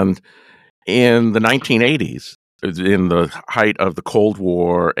 And in the 1980s, in the height of the Cold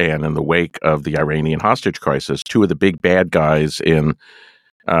War and in the wake of the Iranian hostage crisis, two of the big bad guys in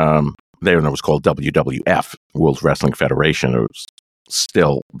it was called WWF, World Wrestling Federation. It was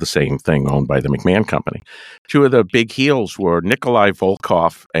still the same thing owned by the McMahon Company. Two of the big heels were Nikolai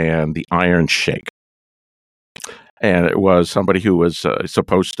Volkov and the Iron Sheik. And it was somebody who was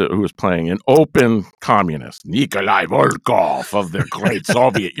who was playing an open communist, Nikolai Volkov of the great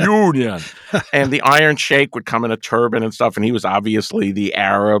Soviet Union. And the Iron Sheik would come in a turban and stuff, and he was obviously the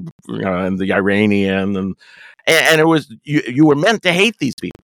Arab and the Iranian. And it was, you were meant to hate these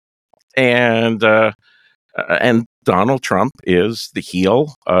people. And Donald Trump is the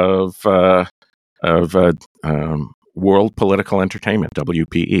heel of World Political Entertainment,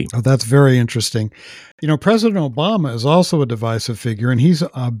 WPE. Oh, that's very interesting. President Obama is also a divisive figure, and he's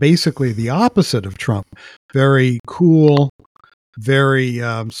basically the opposite of Trump. Very cool, very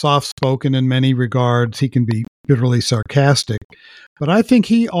soft-spoken in many regards. He can be bitterly sarcastic. But I think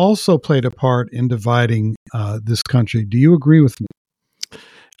he also played a part in dividing this country. Do you agree with me?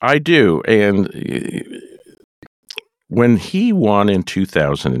 I do. And when he won in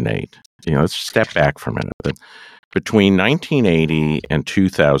 2008, let's step back for a minute. But between 1980 and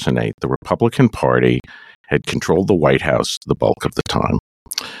 2008, the Republican Party had controlled the White House the bulk of the time.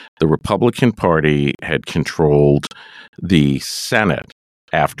 The Republican Party had controlled the Senate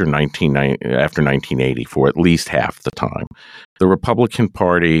after 1980 for at least half the time. The Republican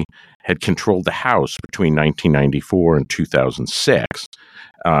Party had controlled the House between 1994 and 2006.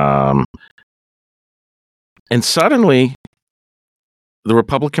 And suddenly, the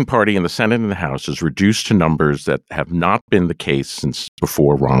Republican Party in the Senate and the House is reduced to numbers that have not been the case since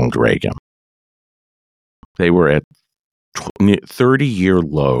before Ronald Reagan. They were at 30-year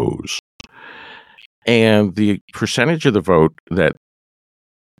lows. And the percentage of the vote that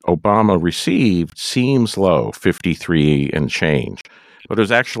Obama received seems low, 53 and change. But it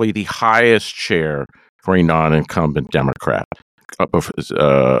was actually the highest share for a non-incumbent Democrat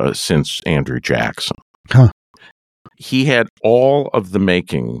since Andrew Jackson. Huh. He had all of the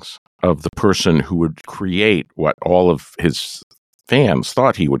makings of the person who would create what all of his fans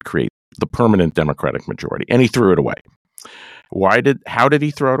thought he would create, the permanent Democratic majority, and he threw it away. How did he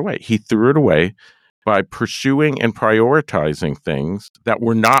throw it away? He threw it away by pursuing and prioritizing things that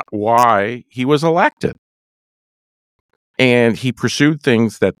were not why he was elected. And he pursued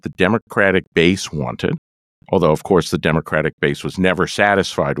things that the Democratic base wanted, although, of course, the Democratic base was never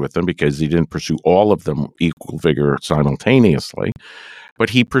satisfied with them because he didn't pursue all of them equal vigor simultaneously. But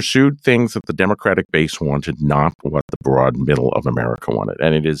he pursued things that the Democratic base wanted, not what the broad middle of America wanted.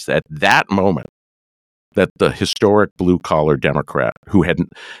 And it is at that moment that the historic blue-collar Democrat, who had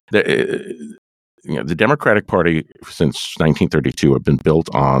the Democratic Party since 1932 have been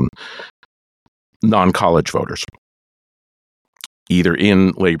built on non-college voters, either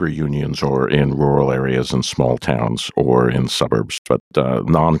in labor unions or in rural areas and small towns or in suburbs, but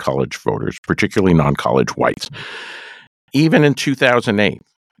non-college voters, particularly non-college whites. Even in 2008,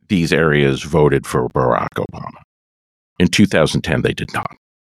 these areas voted for Barack Obama. In 2010, they did not.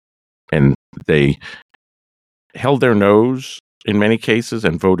 And they held their nose in many cases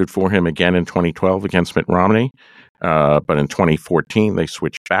and voted for him again in 2012 against Mitt Romney. But in 2014, they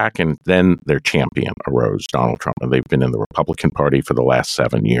switched back, and then their champion arose, Donald Trump. And they've been in the Republican Party for the last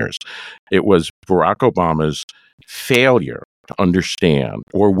 7 years. It was Barack Obama's failure to understand,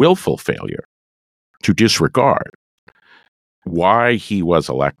 or willful failure to disregard, why he was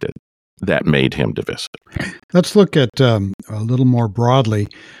elected that made him divisive. Let's look at a little more broadly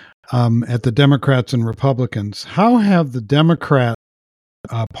at the Democrats and Republicans. How have the Democrat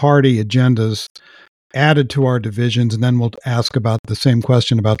party agendas added to our divisions? And then we'll ask about the same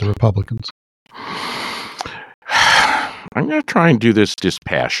question about the Republicans. I'm going to try and do this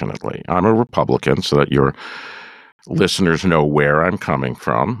dispassionately. I'm a Republican, so that your listeners know where I'm coming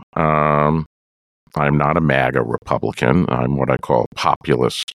from. I'm not a MAGA Republican. I'm what I call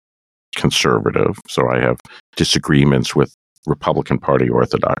populist conservative. So I have disagreements with Republican Party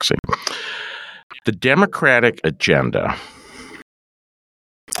orthodoxy. The Democratic agenda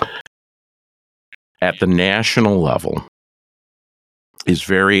at the national level is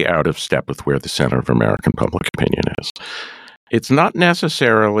very out of step with where the center of American public opinion is. It's not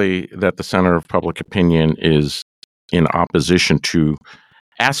necessarily that the center of public opinion is in opposition to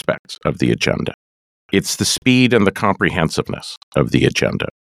aspects of the agenda. It's the speed and the comprehensiveness of the agenda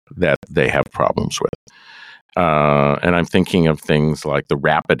that they have problems with. And I'm thinking of things like the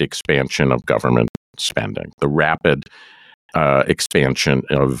rapid expansion of government spending, the rapid expansion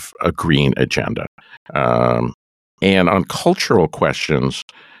of a green agenda. And on cultural questions,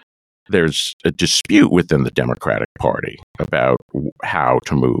 there's a dispute within the Democratic Party about how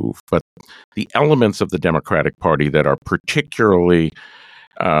to move. But the elements of the Democratic Party that are particularly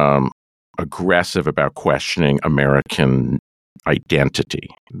aggressive about questioning American identity,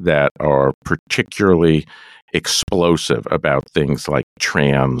 that are particularly explosive about things like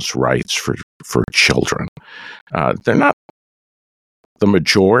trans rights for children, they're not the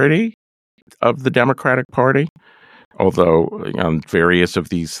majority of the Democratic Party, although on various of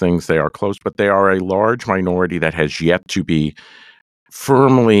these things they are close, but they are a large minority that has yet to be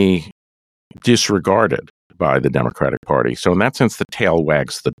firmly disregarded by the Democratic Party. So in that sense, the tail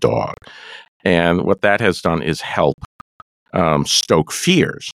wags the dog. And what that has done is help stoke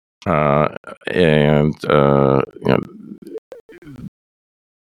fears. Now,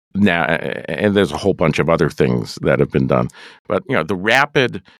 and there's a whole bunch of other things that have been done. But, the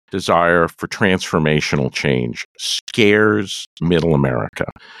rapid desire for transformational change scares middle America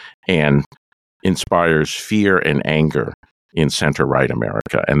and inspires fear and anger in center-right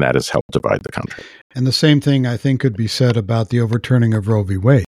America, and that has helped divide the country. And the same thing, I think, could be said about the overturning of Roe v.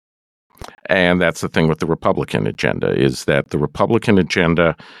 Wade. And that's the thing with the Republican agenda, is that the Republican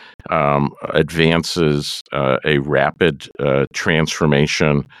agenda advances a rapid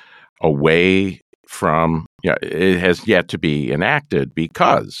transformation away from, it has yet to be enacted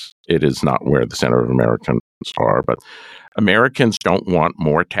because it is not where the center of Americans are. But Americans don't want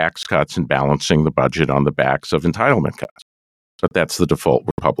more tax cuts and balancing the budget on the backs of entitlement cuts. But that's the default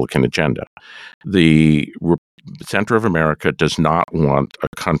Republican agenda. The center of America does not want a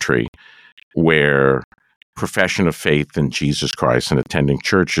country where profession of faith in Jesus Christ and attending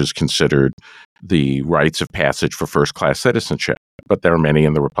church is considered the rites of passage for first-class citizenship. But there are many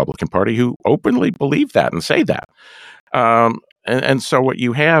in the Republican Party who openly believe that and say that. And so what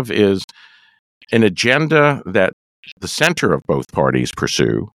you have is an agenda that the center of both parties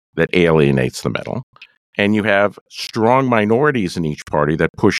pursue that alienates the middle. And you have strong minorities in each party that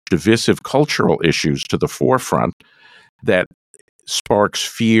push divisive cultural issues to the forefront that sparks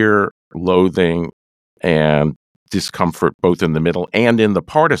fear, loathing, and discomfort both in the middle and in the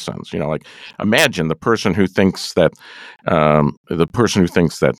partisans. Like imagine the person who thinks that a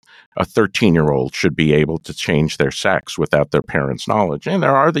 13-year-old should be able to change their sex without their parents' knowledge. And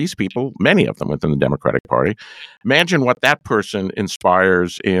there are these people, many of them within the Democratic Party. Imagine what that person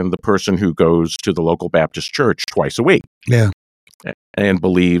inspires in the person who goes to the local Baptist church twice a week. Yeah. And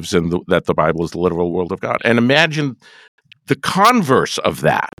believes that the Bible is the literal word of God. And imagine the converse of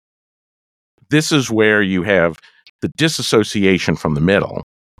that. This is where you have the disassociation from the middle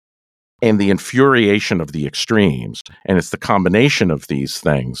and the infuriation of the extremes. And it's the combination of these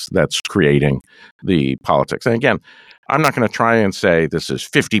things that's creating the politics. And again, I'm not going to try and say this is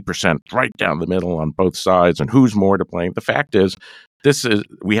 50% right down the middle on both sides and who's more to blame. The fact is,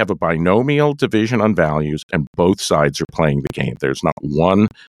 we have a binomial division on values, and both sides are playing the game. There's not one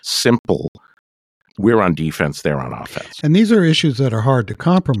simple, we're on defense, they're on offense. And these are issues that are hard to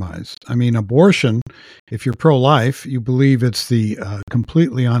compromise. I mean, abortion, if you're pro-life, you believe it's the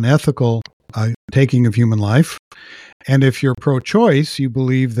completely unethical taking of human life. And if you're pro-choice, you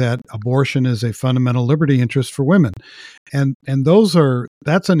believe that abortion is a fundamental liberty interest for women. And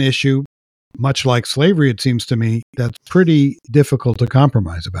that's an issue, much like slavery, it seems to me, that's pretty difficult to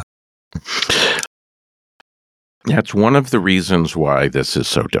compromise about. That's one of the reasons why this is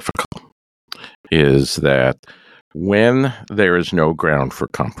so difficult, is that when there is no ground for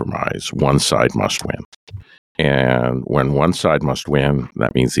compromise, one side must win. And when one side must win,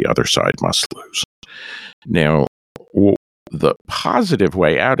 that means the other side must lose. Now, the positive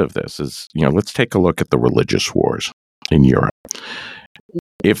way out of this is, let's take a look at the religious wars in Europe.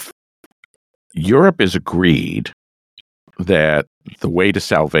 If Europe is agreed that the way to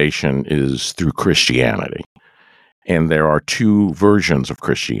salvation is through Christianity, and there are two versions of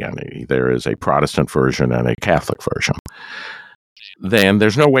Christianity. There is a Protestant version and a Catholic version. Then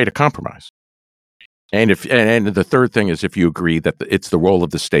there's no way to compromise. And the third thing is if you agree that it's the role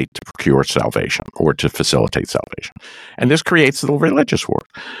of the state to procure salvation or to facilitate salvation. And this creates the religious war.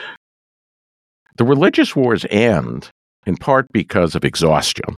 The religious wars end in part because of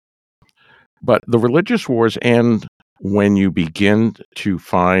exhaustion. But the religious wars end when you begin to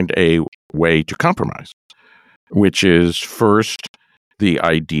find a way to compromise, which is first the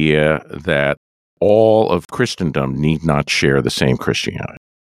idea that all of Christendom need not share the same Christianity.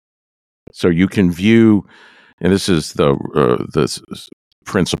 So you can view, and this is the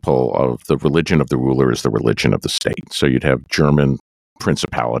principle of the religion of the ruler is the religion of the state. So you'd have German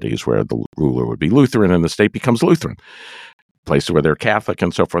principalities where the ruler would be Lutheran and the state becomes Lutheran. Places where they're Catholic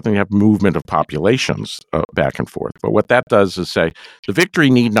and so forth, and you have movement of populations back and forth. But what that does is say the victory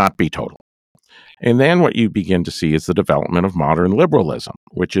need not be total. And then what you begin to see is the development of modern liberalism,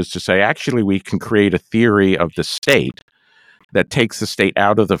 which is to say, actually, we can create a theory of the state that takes the state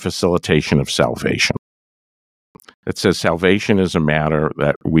out of the facilitation of salvation. That says salvation is a matter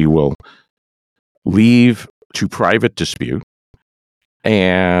that we will leave to private dispute,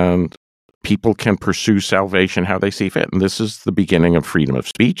 and people can pursue salvation how they see fit. And this is the beginning of freedom of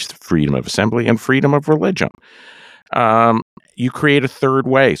speech, freedom of assembly, and freedom of religion. You create a third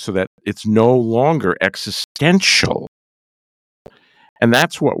way so that it's no longer existential. And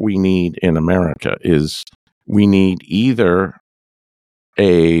that's what we need in America is we need either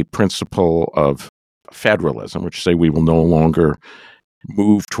a principle of federalism, which say we will no longer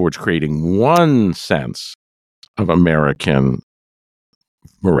move towards creating one sense of American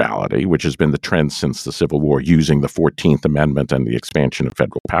morality, which has been the trend since the Civil War, using the 14th Amendment and the expansion of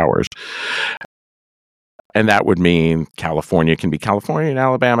federal powers. And that would mean California can be California, and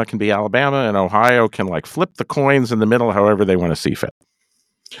Alabama can be Alabama, and Ohio can flip the coins in the middle however they want to see fit.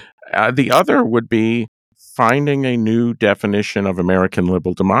 The other would be finding a new definition of American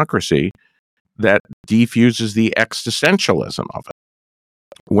liberal democracy that defuses the existentialism of it.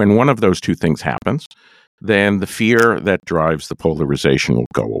 When one of those two things happens, then the fear that drives the polarization will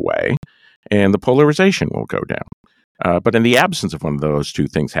go away, and the polarization will go down. But in the absence of one of those two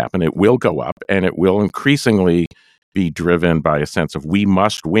things happen, it will go up, and it will increasingly be driven by a sense of we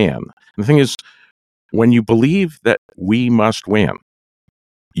must win. And the thing is, when you believe that we must win,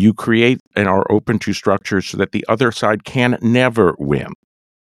 you create and are open to structures so that the other side can never win.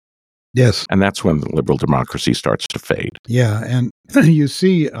 Yes. And that's when the liberal democracy starts to fade. Yeah, and you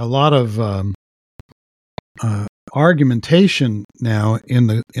see a lot of argumentation now in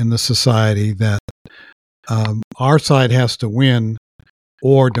the society that our side has to win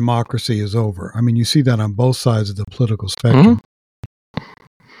or democracy is over. I mean, you see that on both sides of the political spectrum. Mm-hmm.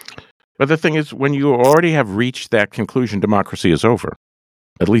 But the thing is, when you already have reached that conclusion, democracy is over,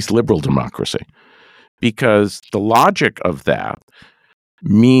 at least liberal democracy, because the logic of that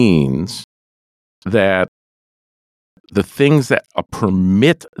means that the things that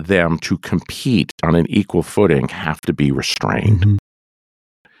permit them to compete on an equal footing have to be restrained. Mm-hmm.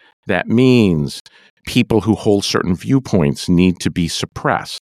 That means people who hold certain viewpoints need to be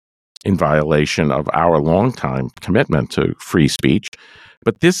suppressed in violation of our longtime commitment to free speech.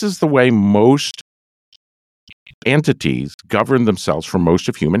 But this is the way most entities govern themselves for most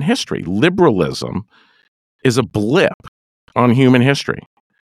of human history. Liberalism is a blip on human history.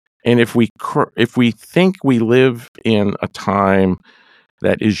 And if we think we live in a time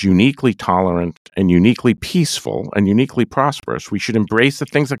that is uniquely tolerant and uniquely peaceful and uniquely prosperous, we should embrace the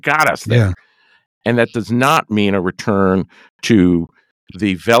things that got us there. Yeah. And that does not mean a return to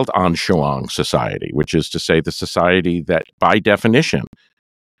the Weltanschauung society, which is to say the society that, by definition,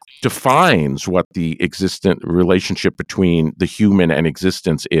 defines what the existent relationship between the human and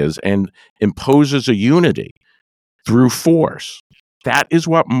existence is and imposes a unity through force. That is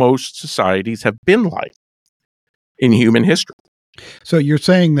what most societies have been like in human history. So you're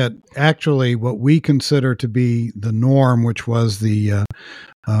saying that actually what we consider to be the norm, which was the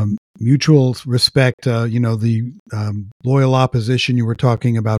mutual respect, the loyal opposition you were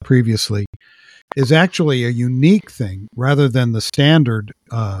talking about previously, is actually a unique thing rather than the standard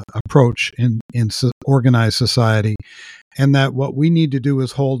approach in organized society, and that what we need to do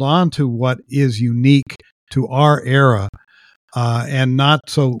is hold on to what is unique to our era and not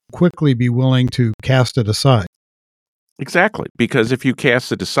so quickly be willing to cast it aside. Exactly, because if you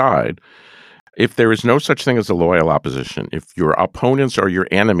cast it aside, if there is no such thing as a loyal opposition, if your opponents are your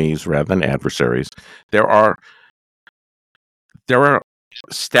enemies rather than adversaries, there are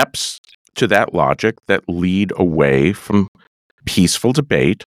steps to that logic that lead away from peaceful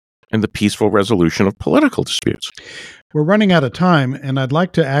debate and the peaceful resolution of political disputes. We're running out of time, and I'd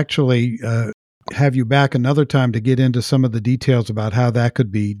like to actually have you back another time to get into some of the details about how that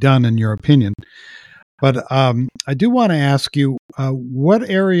could be done, in your opinion. But I do want to ask you, what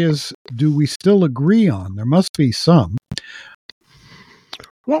areas do we still agree on? There must be some.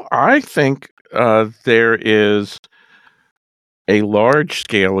 Well, I think there is a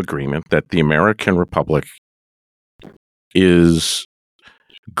large-scale agreement that the American Republic is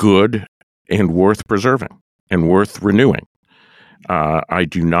good and worth preserving and worth renewing. I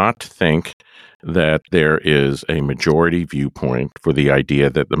do not think that there is a majority viewpoint for the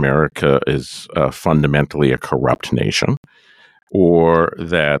idea that America is fundamentally a corrupt nation, or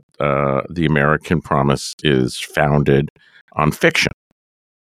that the American promise is founded on fiction.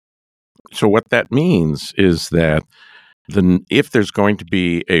 So what that means is that if there's going to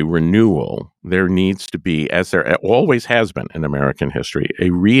be a renewal, there needs to be, as there always has been in American history, a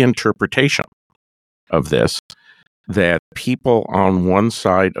reinterpretation of this, that people on one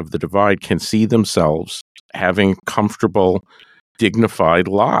side of the divide can see themselves having comfortable, dignified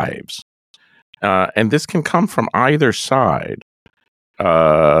lives. And this can come from either side.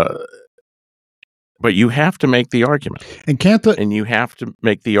 But you have to make the argument. And you have to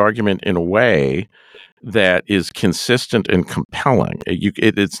make the argument in a way that is consistent and compelling.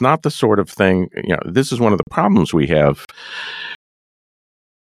 It's not the sort of thing, this is one of the problems we have.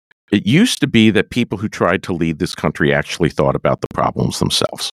 It used to be that people who tried to lead this country actually thought about the problems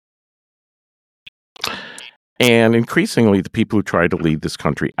themselves. And increasingly, the people who try to lead this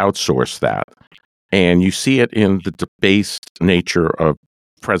country outsource that. And you see it in the debased nature of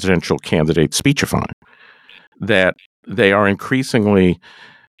presidential candidate speechifying, that they are increasingly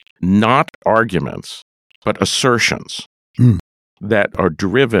not arguments, but assertions that are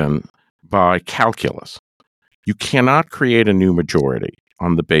driven by calculus. You cannot create a new majority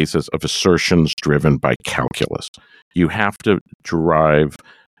on the basis of assertions driven by calculus. You have to derive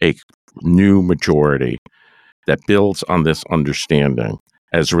a new majority that builds on this understanding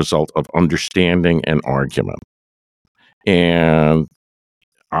as a result of understanding and argument. And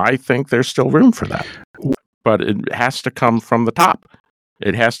I think there's still room for that. But it has to come from the top.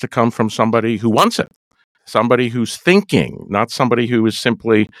 It has to come from somebody who wants it, somebody who's thinking, not somebody who is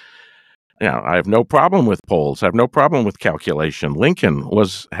simply, I have no problem with polls. I have no problem with calculation. Lincoln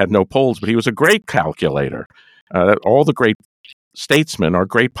had no polls, but he was a great calculator. All the great statesmen are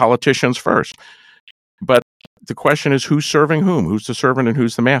great politicians first. But the question is, who's serving whom? Who's the servant and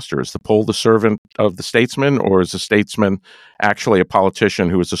who's the master? Is the poll the servant of the statesman, or is the statesman actually a politician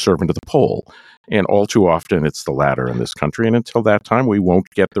who is the servant of the poll? And all too often, it's the latter in this country. And until that time, we won't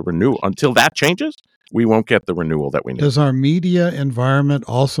get the renewal. Until that changes, we won't get the renewal that we need. Does our media environment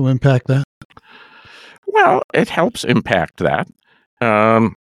also impact that? Well, it helps impact that.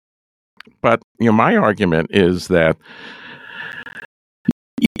 But my argument is that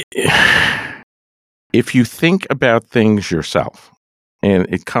if you think about things yourself, and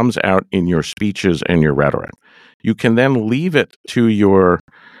it comes out in your speeches and your rhetoric. You can then leave it to your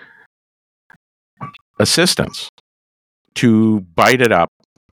assistants to bite it up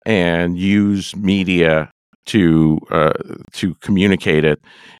and use media to communicate it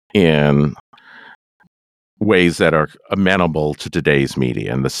in ways that are amenable to today's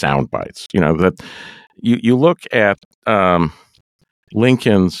media and the sound bites. That you look at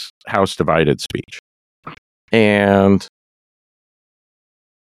Lincoln's House Divided speech, and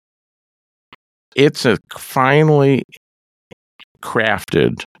it's a finely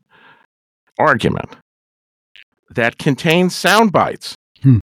crafted argument that contains sound bites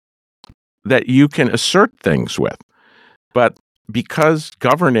that you can assert things with. But because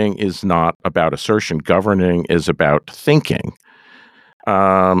governing is not about assertion, governing is about thinking,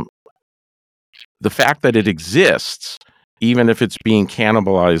 the fact that it exists, even if it's being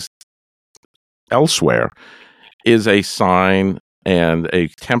cannibalized elsewhere, is a sign and a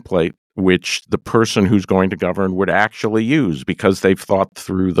template which the person who's going to govern would actually use because they've thought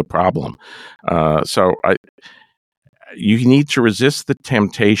through the problem. You need to resist the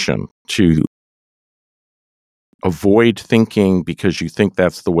temptation to avoid thinking because you think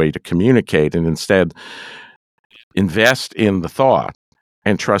that's the way to communicate, and instead invest in the thought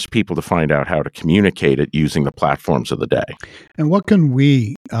and trust people to find out how to communicate it using the platforms of the day. And what can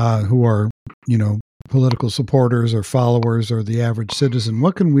we, who are, political supporters or followers or the average citizen,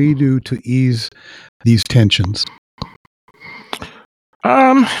 what can we do to ease these tensions?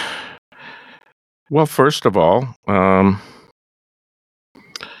 Well, first of all, there's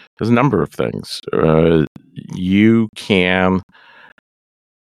a number of things. You can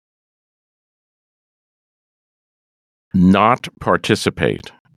not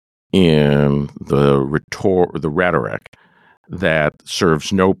participate in the rhetoric that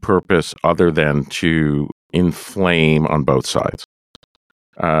serves no purpose other than to inflame on both sides.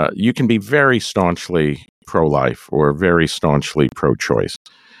 You can be very staunchly pro-life or very staunchly pro-choice,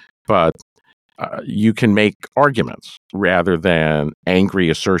 but you can make arguments rather than angry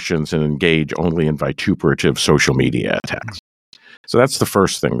assertions and engage only in vituperative social media attacks. So that's the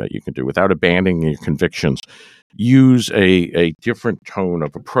first thing that you can do. Without abandoning your convictions, use a different tone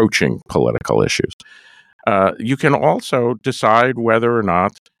of approaching political issues. You can also decide whether or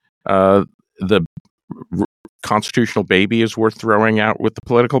not the constitutional baby is worth throwing out with the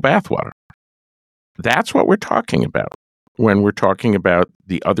political bathwater. That's what we're talking about when we're talking about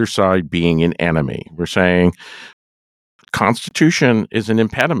the other side being an enemy. We're saying Constitution is an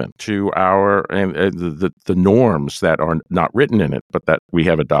impediment to our and the norms that are not written in it, but that we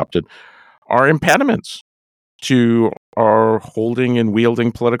have adopted, are impediments to our holding and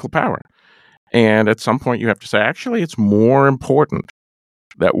wielding political power. And at some point, you have to say, actually, it's more important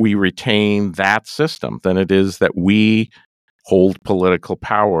that we retain that system than it is that we hold political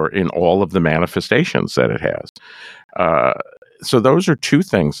power in all of the manifestations that it has. So those are two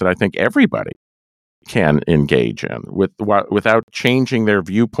things that I think everybody can engage in without changing their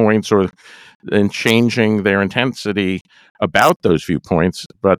viewpoints and changing their intensity about those viewpoints,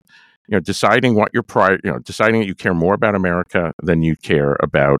 but deciding deciding that you care more about America than you care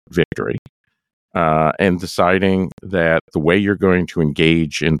about victory. And deciding that the way you're going to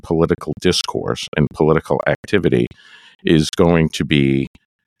engage in political discourse and political activity is going to be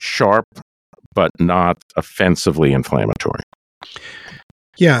sharp, but not offensively inflammatory.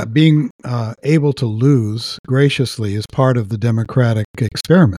 Yeah, being able to lose graciously is part of the democratic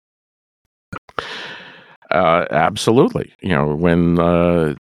experiment. Absolutely.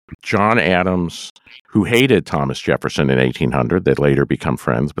 When John Adams, who hated Thomas Jefferson in 1800, they'd later become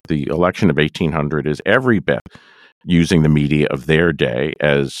friends, but the election of 1800 is every bit using the media of their day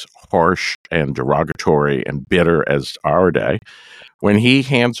as harsh and derogatory and bitter as our day. When he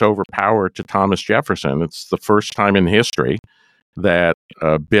hands over power to Thomas Jefferson, it's the first time in history that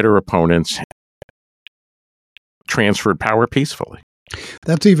bitter opponents transferred power peacefully.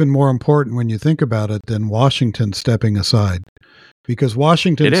 That's even more important when you think about it than Washington stepping aside, because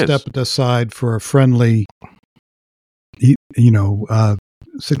Washington stepped aside for a friendly,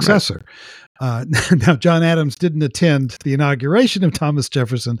 successor. Right. Now, John Adams didn't attend the inauguration of Thomas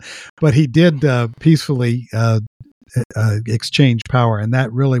Jefferson, but he did peacefully exchange power, and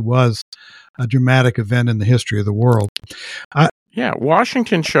that really was a dramatic event in the history of the world.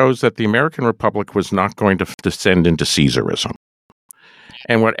 Washington shows that the American Republic was not going to descend into Caesarism.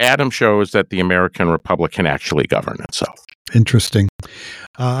 And what Adams shows that the American Republic can actually govern itself. Interesting.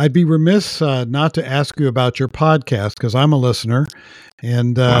 I'd be remiss not to ask you about your podcast, because I'm a listener,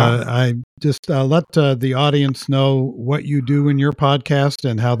 and I just let the audience know what you do in your podcast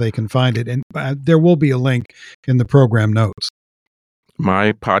and how they can find it. And there will be a link in the program notes.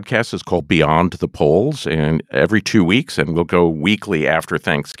 My podcast is called Beyond the Polls, and every 2 weeks, and we'll go weekly after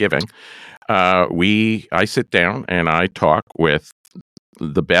Thanksgiving. I sit down and I talk with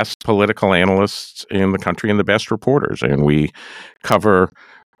the best political analysts in the country and the best reporters, and we cover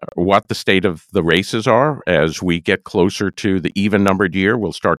what the state of the races are. As we get closer to the even numbered year,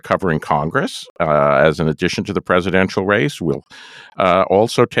 we'll start covering Congress as an addition to the presidential race. We'll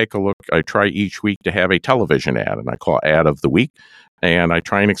also take a look. I try each week to have a television ad, and I call Ad of the Week. And I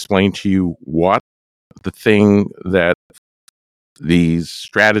try and explain to you what the thing that these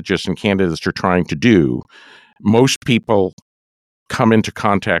strategists and candidates are trying to do. Most people come into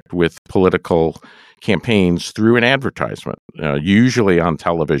contact with political campaigns through an advertisement, usually on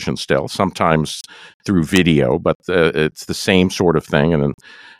television still, sometimes through video, but it's the same sort of thing and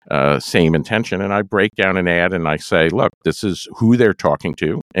same intention. And I break down an ad and I say, look, this is who they're talking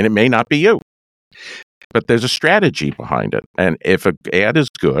to, and it may not be you, but there's a strategy behind it. And if an ad is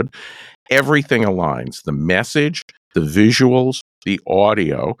good, everything aligns, the message, the visuals, the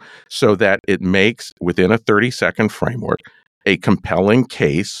audio, so that it makes, within a 30-second framework, a compelling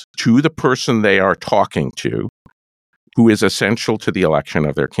case to the person they are talking to, who is essential to the election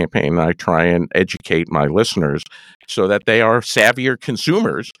of their campaign. And I try and educate my listeners so that they are savvier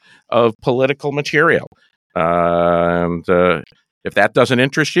consumers of political material. And if that doesn't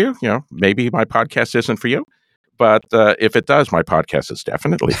interest you, maybe my podcast isn't for you. But if it does, my podcast is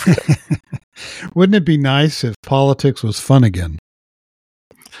definitely for you. Wouldn't it be nice if politics was fun again?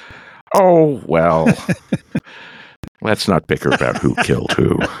 Oh, well, let's not bicker about who killed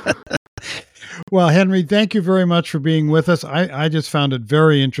who. Well, Henry, thank you very much for being with us. I just found it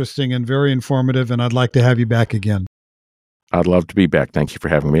very interesting and very informative, and I'd like to have you back again. I'd love to be back. Thank you for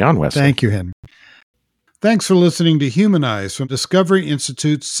having me on, Wesley. Thank you, Henry. Thanks for listening to Humanize from Discovery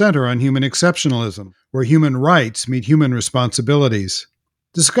Institute's Center on Human Exceptionalism, where human rights meet human responsibilities.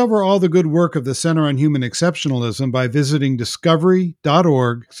 Discover all the good work of the Center on Human Exceptionalism by visiting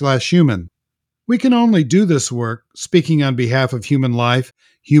discovery.org/human. We can only do this work, speaking on behalf of human life,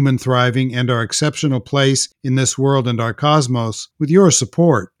 human thriving, and our exceptional place in this world and our cosmos, with your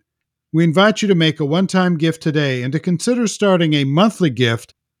support. We invite you to make a one-time gift today and to consider starting a monthly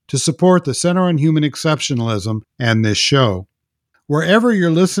gift to support the Center on Human Exceptionalism and this show. Wherever you're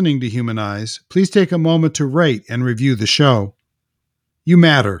listening to Humanize, please take a moment to rate and review the show. You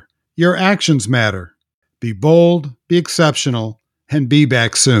matter. Your actions matter. Be bold, be exceptional, and be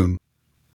back soon.